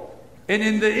real.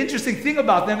 And the interesting thing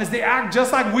about them is they act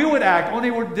just like we would act, only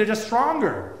they're just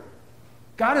stronger.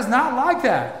 God is not like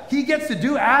that. He gets to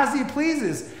do as he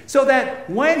pleases, so that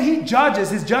when he judges,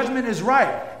 his judgment is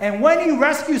right. And when he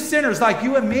rescues sinners like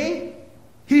you and me,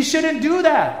 he shouldn't do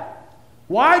that.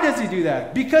 Why does he do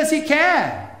that? Because he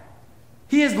can.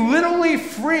 He is literally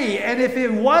free, and if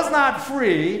it was not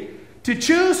free to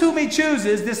choose whom he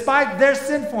chooses despite their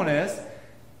sinfulness,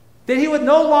 then he would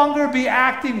no longer be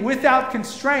acting without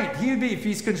constraint. He would be, if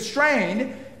he's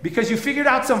constrained because you figured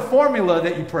out some formula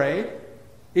that you prayed,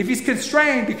 if he's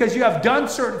constrained because you have done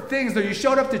certain things or you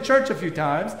showed up to church a few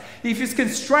times, if he's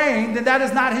constrained, then that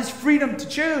is not his freedom to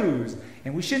choose.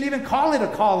 And we shouldn't even call it a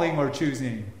calling or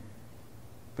choosing.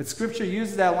 But Scripture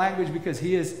uses that language because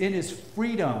he is in his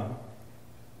freedom,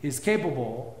 he is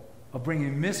capable of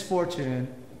bringing misfortune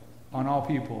on all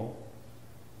people.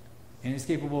 And he's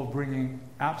capable of bringing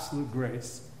absolute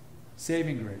grace,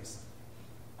 saving grace,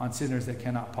 on sinners that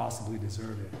cannot possibly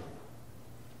deserve it.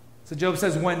 So Job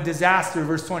says, when disaster,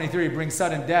 verse 23, brings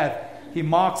sudden death, he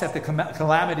mocks at the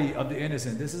calamity of the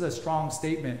innocent. This is a strong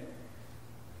statement.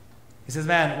 He says,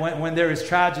 man, when there is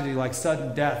tragedy like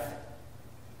sudden death,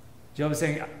 Job is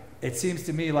saying, it seems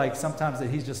to me like sometimes that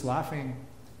he's just laughing.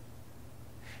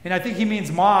 And I think he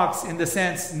means mocks in the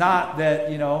sense not that,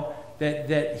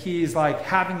 that he's like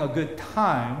having a good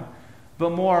time,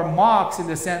 but more mocks in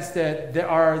the sense that there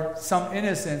are some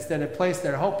innocents that have placed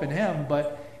their hope in him,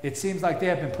 but it seems like they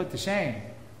have been put to shame.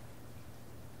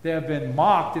 They have been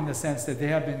mocked in the sense that they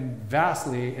have been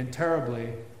vastly and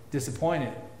terribly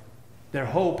disappointed. Their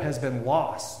hope has been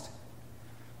lost.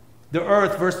 The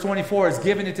earth, verse 24, is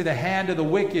given into the hand of the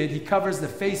wicked. He covers the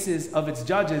faces of its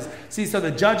judges. See, so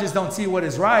the judges don't see what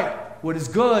is right, what is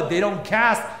good. They don't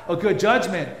cast a good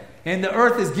judgment. And the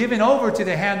earth is given over to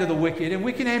the hand of the wicked. And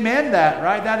we can amen that,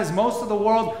 right? That is most of the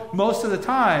world, most of the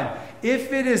time.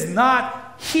 If it is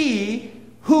not He,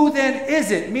 who then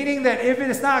is it? Meaning that if it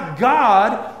is not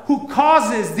God who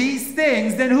causes these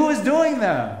things, then who is doing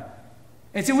them?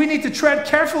 And so we need to tread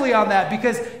carefully on that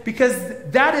because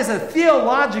that is a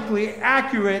theologically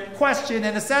accurate question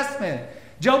and assessment.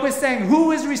 Job is saying,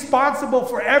 who is responsible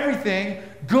for everything,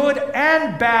 good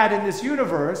and bad in this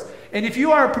universe? And if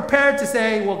you are prepared to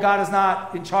say, well, God is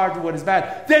not in charge of what is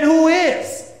bad, then who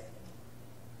is?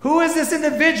 Who is this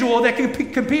individual that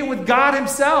can compete with God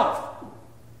himself?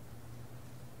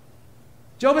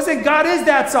 Job is saying, God is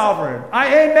that sovereign. I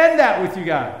amen that with you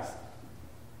guys.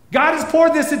 God has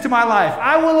poured this into my life.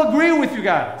 I will agree with you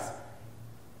guys.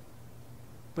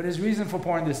 But his reason for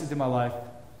pouring this into my life,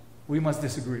 we must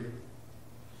disagree.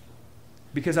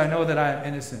 Because I know that I am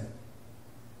innocent.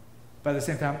 But at the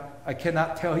same time, I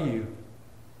cannot tell you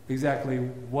exactly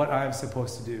what I am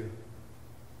supposed to do.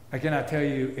 I cannot tell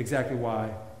you exactly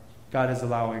why God is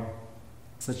allowing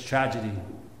such tragedy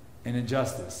and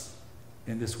injustice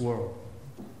in this world.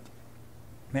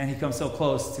 Man, he comes so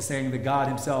close to saying that God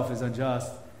himself is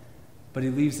unjust, but he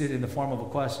leaves it in the form of a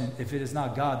question. If it is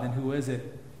not God, then who is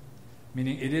it?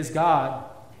 Meaning, it is God,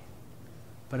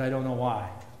 but I don't know why.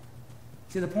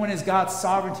 See, the point is God's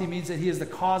sovereignty means that he is the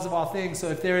cause of all things. So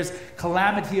if there is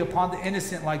calamity upon the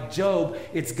innocent like Job,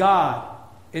 it's God,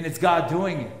 and it's God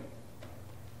doing it.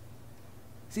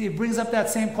 See, it brings up that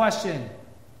same question.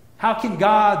 How can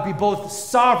God be both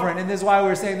sovereign, and this is why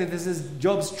we're saying that this is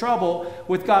Job's trouble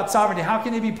with God's sovereignty. How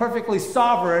can he be perfectly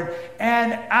sovereign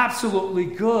and absolutely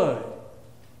good?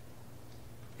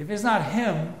 If it's not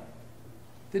him,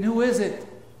 then who is it?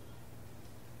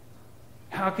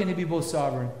 How can he be both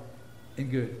sovereign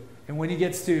and good? And when he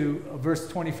gets to verse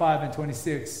 25 and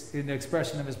 26, in the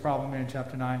expression of his problem here in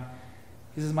chapter 9,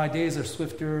 he says, my days are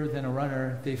swifter than a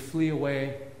runner. They flee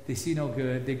away. They see no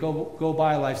good. They go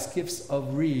by like skips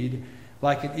of reed,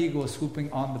 like an eagle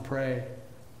swooping on the prey.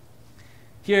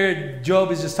 Here,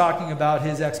 Job is just talking about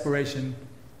his expiration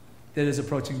that is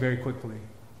approaching very quickly.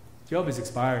 Job is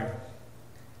expiring.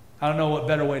 I don't know what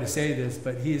better way to say this,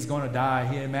 but he is going to die.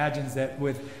 He imagines that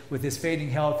with his fading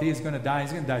health, he is going to die.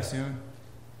 He's going to die soon.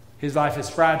 His life is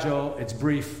fragile, it's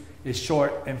brief, it's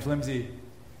short and flimsy.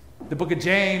 The book of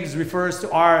James refers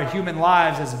to our human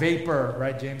lives as vapor,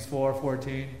 right? James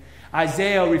 4:14.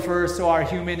 Isaiah refers to our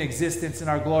human existence and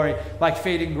our glory like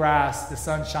fading grass. The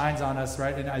sun shines on us,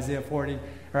 right? In Isaiah 40,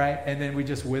 right? And then we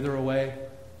just wither away.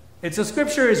 And so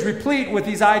Scripture is replete with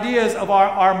these ideas of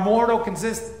our mortal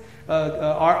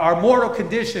mortal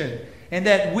condition, and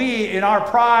that we, in our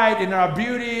pride, in our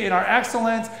beauty, in our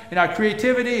excellence, in our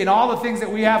creativity, in all the things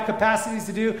that we have capacities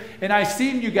to do. And I've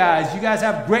seen you guys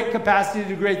have great capacity to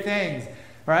do great things,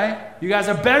 right? You guys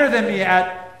are better than me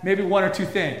at maybe one or two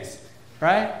things,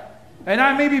 right? And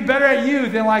I may be better at you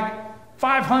than like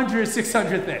 500,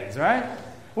 600 things, right?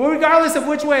 Well, regardless of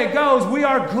which way it goes, we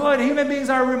are good. Human beings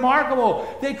are remarkable.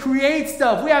 They create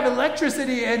stuff. We have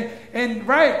electricity and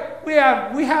right, we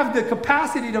have the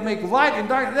capacity to make light and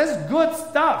dark. That's good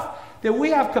stuff that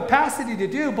we have capacity to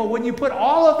do. But when you put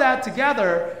all of that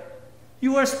together,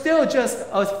 you are still just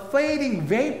a fading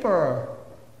vapor,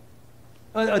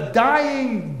 a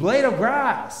dying blade of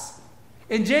grass.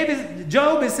 And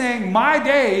Job is saying, my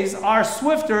days are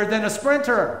swifter than a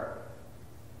sprinter.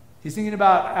 He's thinking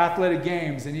about athletic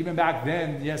games, and even back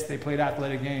then, yes, they played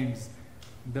athletic games.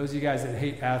 Those of you guys that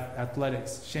hate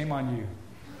athletics, shame on you.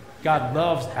 God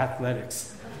loves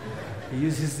athletics. He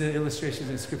uses the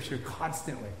illustrations in Scripture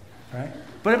constantly, right?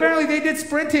 But apparently they did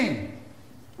sprinting.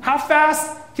 How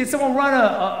fast can someone run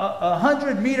a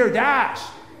 100-meter dash?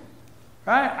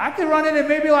 Right? I could run it in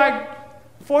maybe like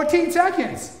 14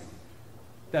 seconds.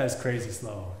 That is crazy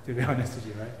slow, to be honest with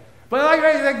you, right? But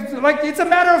like it's a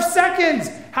matter of seconds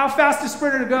how fast the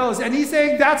sprinter goes. And he's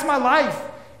saying, that's my life.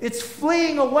 It's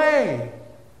fleeing away.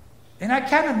 And I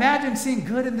can't imagine seeing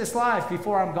good in this life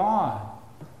before I'm gone.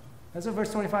 That's what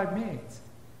verse 25 means.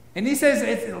 And he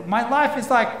says, my life is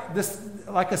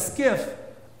like a skiff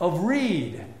of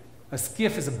reed. A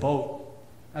skiff is a boat.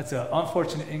 That's an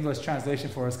unfortunate English translation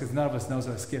for us because none of us knows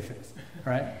what a skiff is,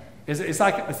 right? It's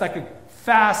like a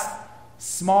fast,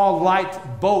 small,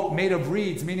 light boat made of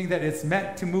reeds, meaning that it's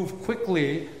meant to move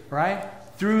quickly, right,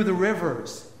 through the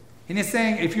rivers. And he's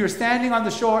saying, if you're standing on the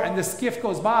shore and the skiff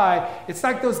goes by, it's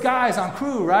like those guys on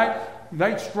crew, right?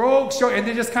 Like stroke, and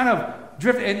they just kind of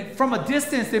drift. And from a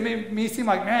distance, they may seem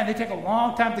like, man, they take a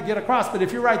long time to get across. But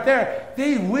if you're right there,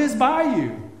 they whiz by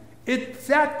you. It's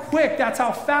that quick. That's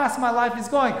how fast my life is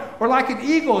going. Or like an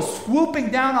eagle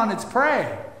swooping down on its prey.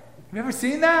 Have you ever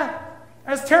seen that?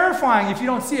 That's terrifying if you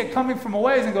don't see it coming from a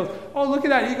ways and goes, oh, look at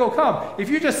that eagle come. If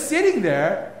you're just sitting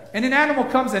there and an animal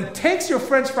comes and takes your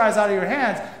French fries out of your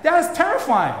hands, that is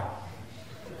terrifying.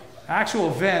 Actual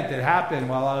event that happened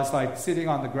while I was like sitting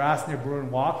on the grass near Bruin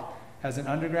Walk as an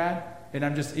undergrad, and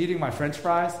I'm just eating my French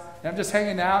fries, and I'm just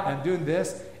hanging out and doing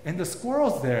this, and the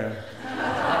squirrel's there.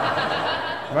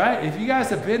 Right? If you guys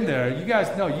have been there, you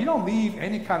guys know you don't leave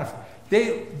any kind of...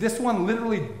 This one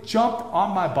literally jumped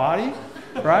on my body,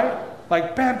 right?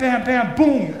 Like bam, bam, bam,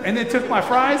 boom, and it took my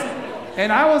fries.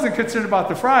 And I wasn't concerned about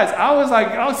the fries. I was like,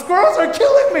 oh, squirrels are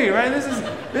killing me, right?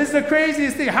 This is the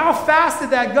craziest thing. How fast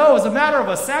did that go? It was a matter of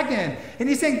a second. And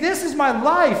he's saying, this is my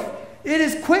life. It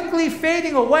is quickly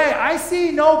fading away. I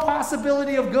see no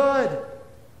possibility of good.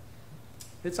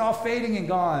 It's all fading and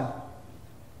gone.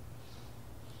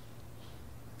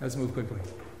 Let's move quickly.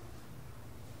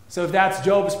 So if that's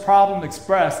Job's problem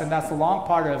expressed, and that's the long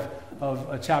part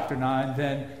of chapter 9,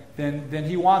 then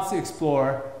he wants to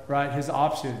explore, right, his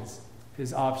options.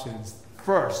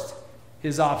 First,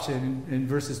 his option in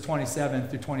verses 27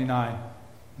 through 29.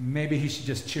 Maybe he should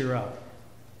just cheer up.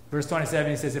 Verse 27,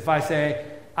 he says, if I say,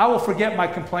 I will forget my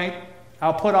complaint,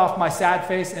 I'll put off my sad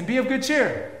face and be of good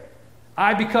cheer.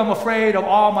 I become afraid of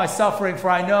all my suffering, for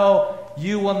I know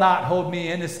you will not hold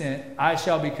me innocent. I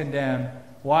shall be condemned.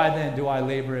 Why then do I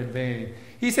labor in vain?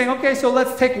 He's saying, okay, so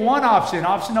let's take one option.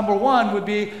 Option number one would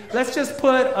be, let's just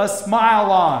put a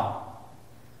smile on.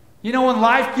 You know, when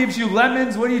life gives you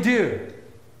lemons, what do?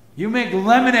 You make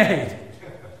lemonade,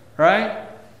 right?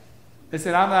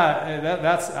 Listen, I'm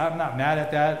not mad at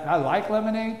that. I like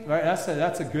lemonade, right?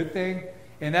 That's a good thing,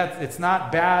 and it's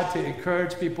not bad to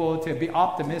encourage people to be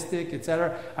optimistic,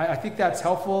 etc. I think that's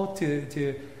helpful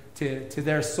to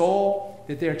their soul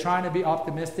that they're trying to be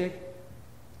optimistic.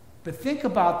 But think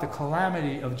about the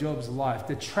calamity of Job's life,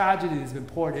 the tragedy that's been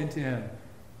poured into him.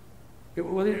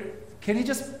 Can he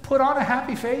just put on a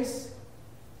happy face?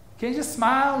 Can he just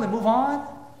smile and move on?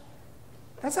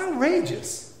 That's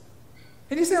outrageous.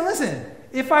 And he's saying, listen,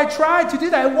 if I try to do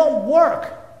that, it won't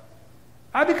work.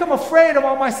 I become afraid of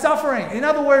all my suffering. In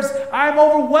other words, I'm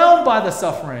overwhelmed by the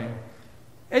suffering.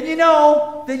 And you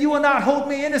know that you will not hold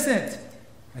me innocent.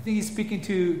 I think he's speaking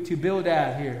to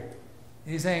Bildad here.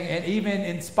 He's saying, and even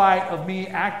in spite of me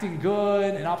acting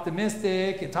good and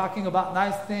optimistic and talking about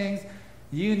nice things,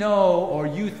 you know or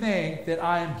you think that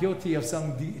I am guilty of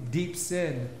some deep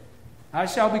sin. I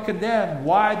shall be condemned.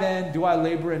 Why then do I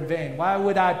labor in vain? Why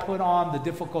would I put on the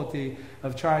difficulty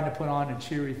of trying to put on a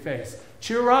cheery face?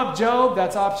 Cheer up, Job.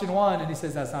 That's option one. And he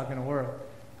says that's not going to work.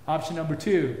 Option number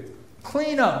two,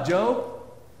 clean up, Job.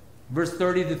 Verse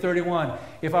 30 to 31.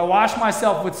 If I wash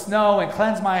myself with snow and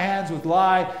cleanse my hands with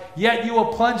lye, yet you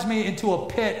will plunge me into a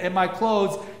pit, and my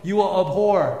clothes you will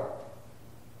abhor.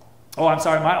 Oh, I'm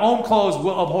sorry, my own clothes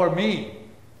will abhor me.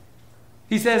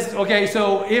 He says, okay,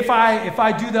 so if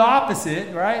I do the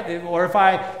opposite, right, or if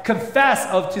I confess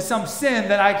to some sin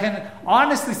that I can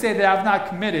honestly say that I've not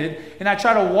committed, and I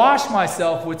try to wash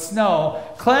myself with snow,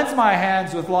 cleanse my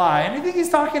hands with lye, and I think he's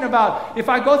talking about if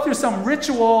I go through some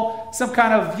ritual, some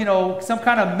kind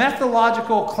of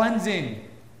methodological cleansing,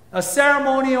 a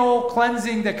ceremonial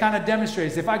cleansing that kind of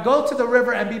demonstrates. If I go to the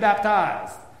river and be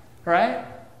baptized, right,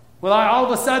 will I all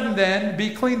of a sudden then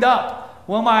be cleaned up?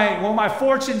 Will my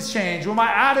fortunes change? Will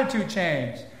my attitude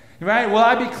change? Right? Will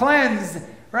I be cleansed,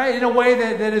 right, in a way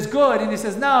that is good? And he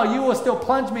says, no, you will still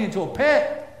plunge me into a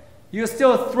pit. You will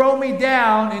still throw me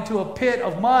down into a pit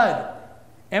of mud.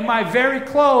 And my very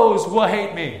clothes will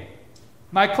hate me.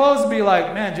 My clothes will be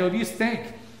like, man, Job, you stink.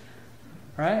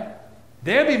 Right?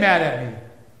 They'll be mad at me.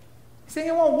 He's saying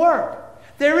it won't work.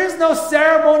 There is no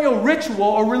ceremonial ritual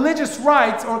or religious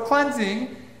rites or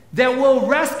cleansing that will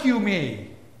rescue me.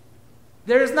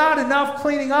 There's not enough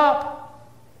cleaning up.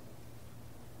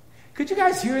 Could you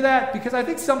guys hear that? Because I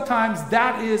think sometimes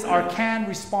that is our canned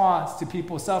response to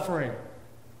people suffering.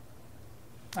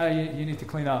 You need to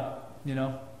clean up, you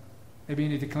know. Maybe you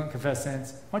need to confess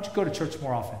sins. Why don't you go to church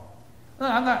more often? No,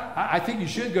 I think you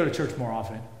should go to church more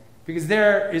often. Because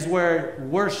there is where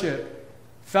worship,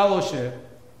 fellowship,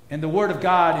 and the Word of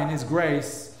God in His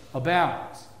grace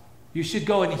abounds. You should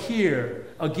go and hear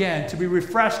again, to be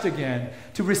refreshed again,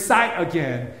 to recite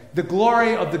again the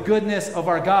glory of the goodness of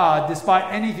our God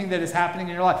despite anything that is happening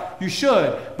in your life. You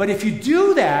should. But if you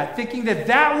do that, thinking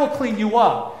that will clean you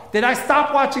up, that I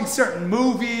stop watching certain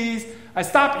movies, I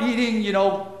stop eating,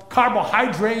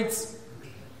 carbohydrates,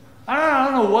 I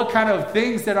don't know what kind of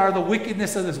things that are the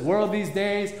wickedness of this world these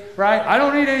days, right? I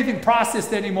don't eat anything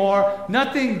processed anymore.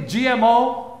 Nothing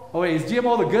GMO. Oh wait, is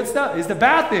GMO the good stuff? It's the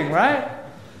bad thing, right?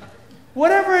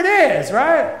 Whatever it is,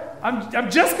 right? I'm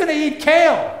just going to eat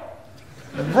kale.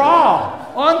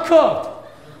 Raw, uncooked.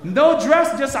 No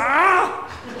dress, just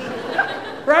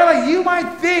Right? Like you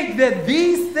might think that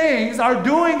these things are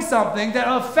doing something that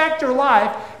affect your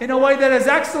life in a way that is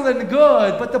excellent and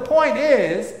good, but the point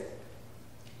is,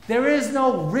 there is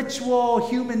no ritual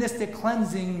humanistic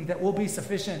cleansing that will be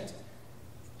sufficient.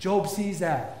 Job sees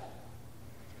that.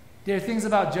 There are things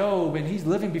about Job, and he's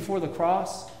living before the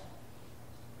cross,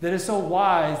 that is so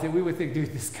wise that we would think,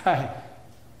 dude, this guy,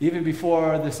 even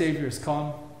before the Savior has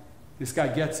come, this guy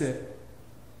gets it.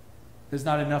 There's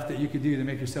not enough that you could do to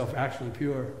make yourself actually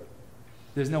pure.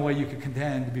 There's no way you could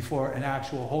contend before an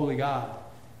actual holy God.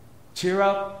 Cheer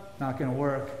up, not going to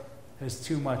work. There's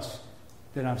too much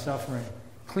that I'm suffering.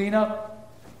 Clean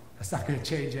up, that's not going to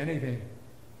change anything.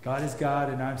 God is God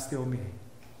and I'm still me.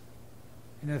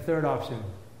 And the third option,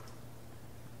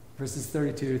 verses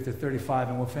 32 to 35,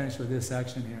 and we'll finish with this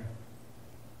section here.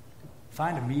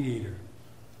 Find a mediator.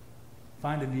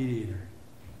 Find a mediator.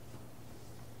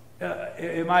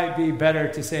 It might be better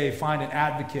to say find an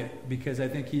advocate, because I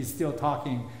think he's still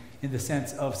talking in the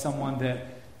sense of someone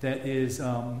that is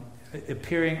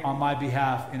appearing on my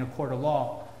behalf in a court of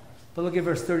law. But look at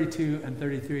verse 32 and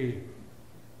 33.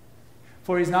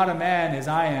 For he's not a man as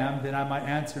I am, that I might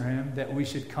answer him, that we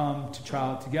should come to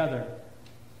trial together.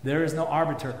 There is no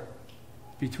arbiter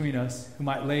between us who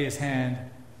might lay his hand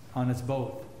on us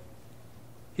both.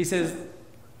 He says,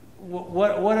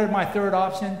 what are my third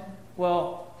option?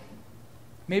 Well,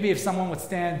 maybe if someone would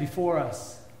stand before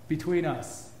us, between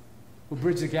us, we'll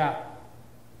bridge the gap.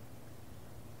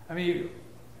 I mean,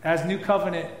 as New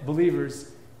Covenant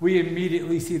believers, we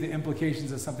immediately see the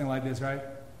implications of something like this, right?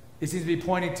 It seems to be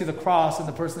pointing to the cross and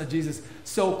the person of Jesus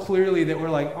so clearly that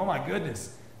we're like, oh my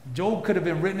goodness, Job could have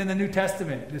been written in the New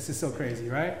Testament. This is so crazy,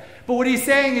 right? But what he's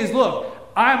saying is, look,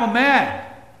 I'm a man.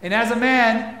 And as a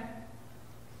man,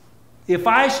 if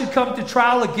I should come to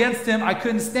trial against him, I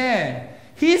couldn't stand.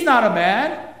 He's not a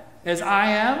man, as I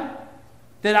am,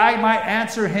 that I might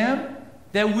answer him,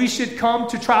 that we should come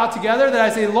to trial together, that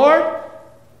I say, Lord,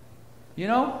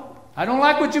 I don't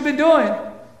like what you've been doing.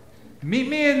 Meet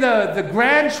me in the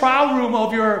grand trial room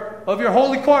of your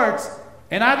holy courts,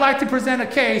 and I'd like to present a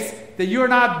case that you're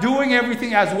not doing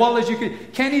everything as well as you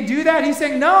could. Can he do that? He's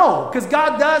saying no, because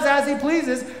God does as he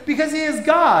pleases, because he is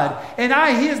God. And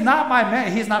he is not my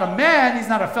man. He's not a man. He's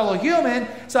not a fellow human,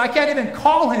 so I can't even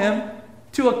call him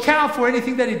to account for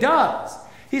anything that he does.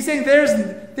 He's saying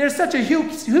there's such a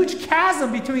huge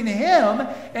chasm between him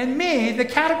and me, the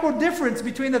categorical difference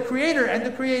between the creator and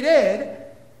the created.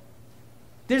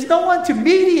 There's no one to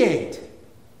mediate.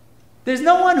 There's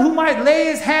no one who might lay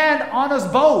his hand on us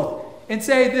both and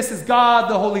say, this is God,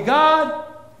 the holy God,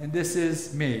 and this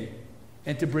is me,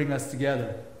 and to bring us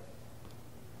together.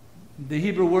 The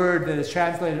Hebrew word that is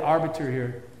translated arbiter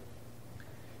here,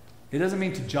 it doesn't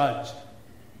mean to judge.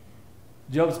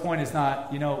 Job's point is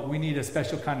not, we need a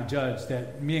special kind of judge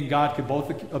that me and God could both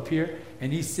appear,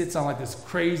 and he sits on like this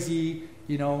crazy,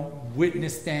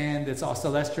 witness stand that's all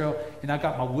celestial, and I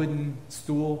got my wooden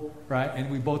stool, right?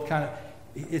 And we both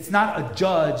it's not a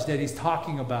judge that he's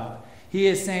talking about. He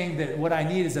is saying that what I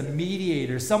need is a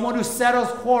mediator, someone who settles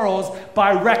quarrels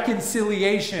by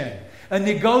reconciliation, a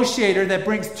negotiator that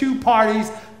brings two parties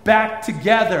back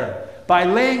together. By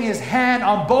laying his hand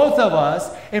on both of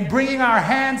us and bringing our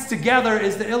hands together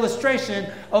is the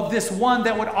illustration of this one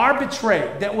that would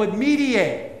arbitrate, that would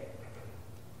mediate,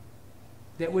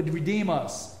 that would redeem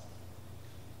us.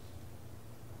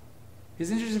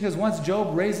 It's interesting because once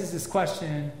Job raises this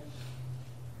question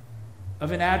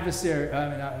of an advocate,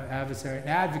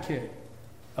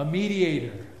 a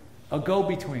mediator, a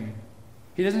go-between,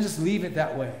 he doesn't just leave it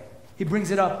that way. He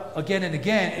brings it up again and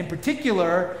again. In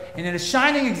particular, and in a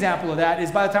shining example of that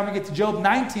is by the time we get to Job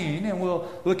 19, and we'll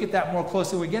look at that more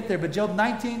closely when we get there, but Job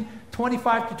 19,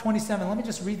 25 to 27, let me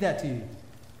just read that to you.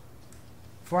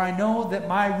 For I know that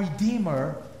my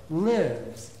Redeemer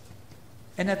lives,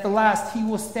 and at the last he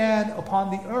will stand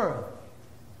upon the earth.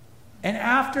 And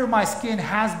after my skin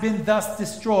has been thus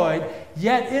destroyed,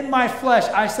 yet in my flesh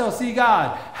I shall see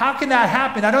God. How can that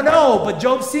happen? I don't know, but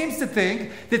Job seems to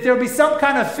think that there will be some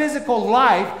kind of physical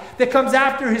life that comes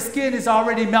after his skin is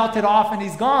already melted off and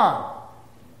he's gone.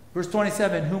 Verse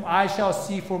 27, whom I shall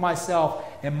see for myself,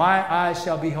 and my eyes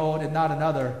shall behold, and not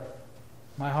another.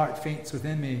 My heart faints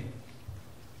within me.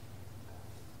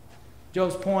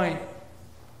 Job's point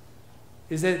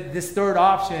is that this third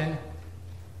option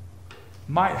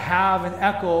might have an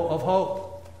echo of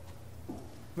hope.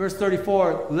 Verse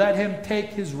 34, let him take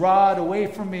his rod away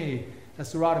from me.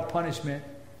 That's the rod of punishment.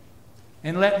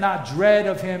 And let not dread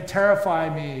of him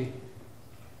terrify me.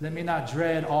 Let me not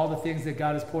dread all the things that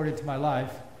God has poured into my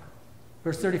life.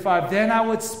 Verse 35, then I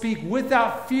would speak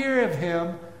without fear of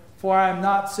him, For I am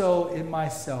not so in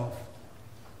myself.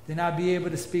 Then I'd be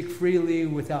able to speak freely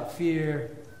without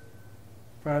fear,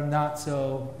 for I am not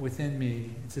so within me.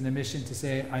 It's an admission to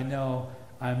say, I know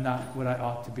I'm not what I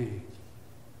ought to be.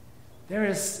 There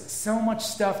is so much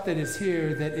stuff that is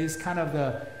here that is kind of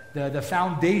the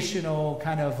foundational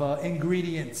kind of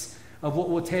ingredients of what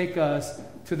will take us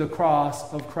to the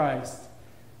cross of Christ.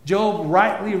 Job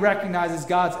rightly recognizes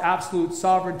God's absolute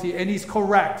sovereignty, and he's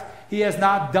correct. He has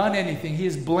not done anything. He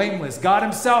is blameless. God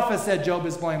himself has said Job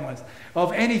is blameless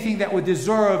of anything that would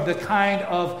deserve the kind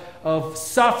of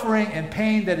suffering and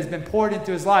pain that has been poured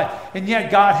into his life. And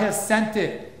yet God has sent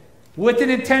it with an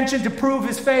intention to prove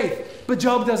his faith. But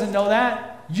Job doesn't know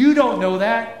that. You don't know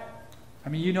that. I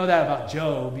mean, you know that about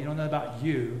Job. You don't know about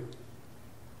you.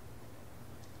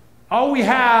 All we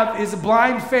have is a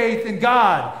blind faith in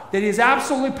God, that he is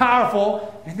absolutely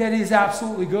powerful and that he is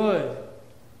absolutely good.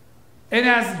 And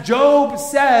as Job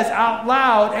says out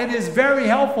loud, and is very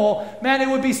helpful, man, it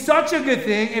would be such a good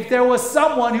thing if there was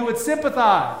someone who would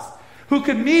sympathize, who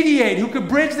could mediate, who could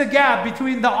bridge the gap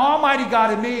between the Almighty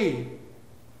God and me.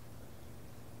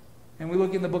 And we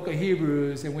look in the book of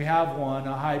Hebrews, and we have one,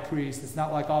 a high priest. It's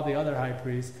not like all the other high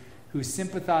priests, who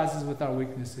sympathizes with our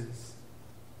weaknesses,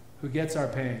 who gets our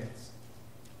pains,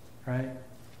 right?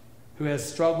 Who has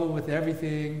struggled with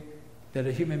everything that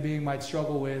a human being might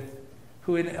struggle with,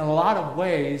 who in a lot of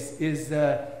ways is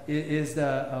the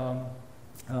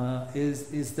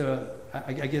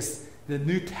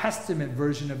New Testament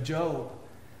version of Job,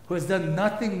 who has done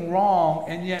nothing wrong,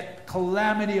 and yet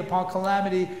calamity upon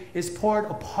calamity is poured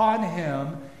upon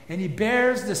him, and he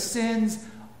bears the sins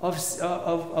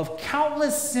of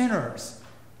countless sinners.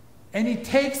 And he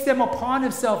takes them upon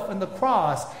himself on the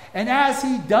cross. And as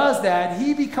he does that,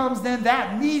 he becomes then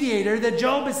that mediator that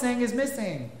Job is saying is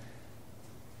missing.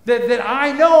 That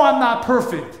I know I'm not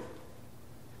perfect,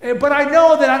 but I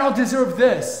know that I don't deserve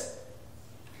this.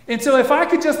 And so if I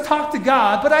could just talk to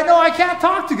God, but I know I can't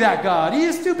talk to that God. He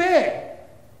is too big.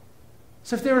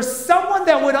 So if there was someone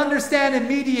that would understand and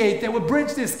mediate, that would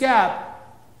bridge this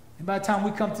gap, and by the time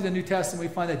we come to the New Testament,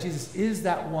 we find that Jesus is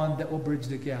that one that will bridge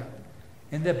the gap.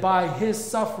 And that by his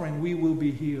suffering, we will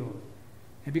be healed.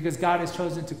 And because God has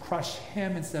chosen to crush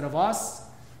him instead of us,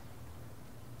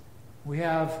 we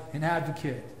have an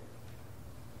advocate.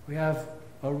 We have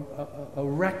a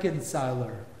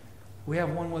reconciler. We have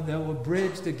one that will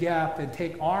bridge the gap and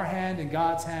take our hand and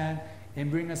God's hand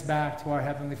and bring us back to our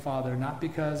Heavenly Father. Not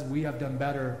because we have done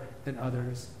better than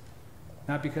others.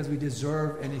 Not because we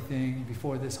deserve anything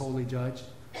before this holy judge.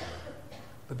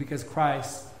 But because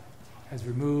Christ has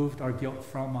removed our guilt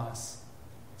from us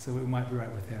so we might be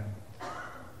right with him.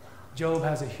 Job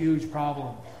has a huge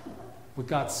problem with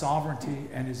God's sovereignty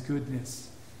and his goodness.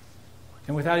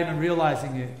 And without even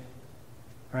realizing it,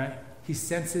 right, he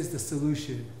senses the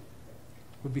solution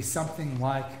would be something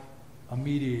like a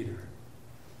mediator.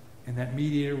 And that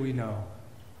mediator we know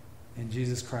in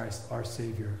Jesus Christ, our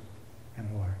Savior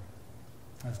and Lord.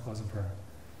 Let's close in prayer.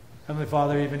 Heavenly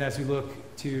Father, even as we look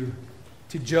to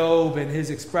Job and his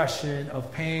expression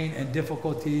of pain and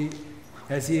difficulty,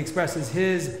 as he expresses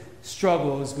his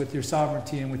struggles with your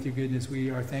sovereignty and with your goodness, we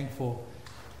are thankful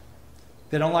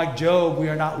that unlike Job, we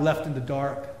are not left in the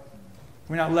dark.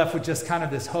 We're not left with just kind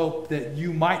of this hope that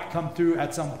you might come through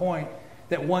at some point,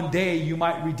 that one day you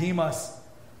might redeem us.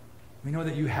 We know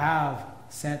that you have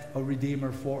sent a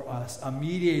Redeemer for us, a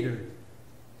mediator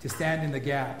to stand in the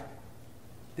gap,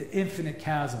 the infinite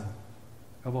chasm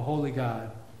of a holy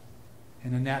God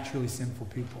and a naturally sinful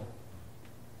people.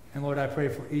 And Lord, I pray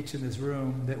for each in this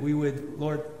room that we would,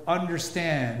 Lord,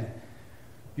 understand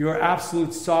your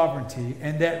absolute sovereignty,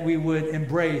 and that we would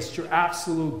embrace your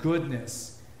absolute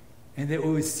goodness, and that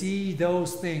we would see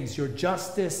those things, your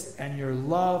justice and your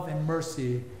love and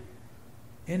mercy,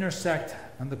 intersect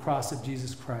on the cross of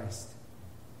Jesus Christ.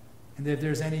 And that if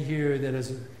there's any here that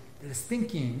is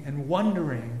thinking and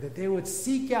wondering, that they would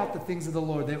seek out the things of the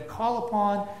Lord, they would call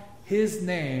upon his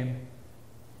name,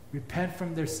 repent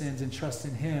from their sins, and trust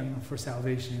in him for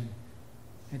salvation,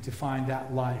 and to find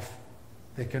that life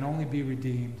that can only be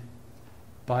redeemed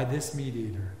by this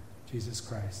mediator, Jesus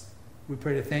Christ. We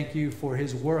pray to thank you for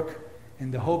his work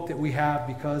and the hope that we have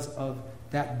because of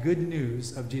that good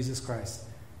news of Jesus Christ,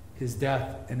 his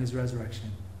death and his resurrection.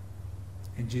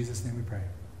 In Jesus' name we pray.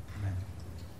 Amen.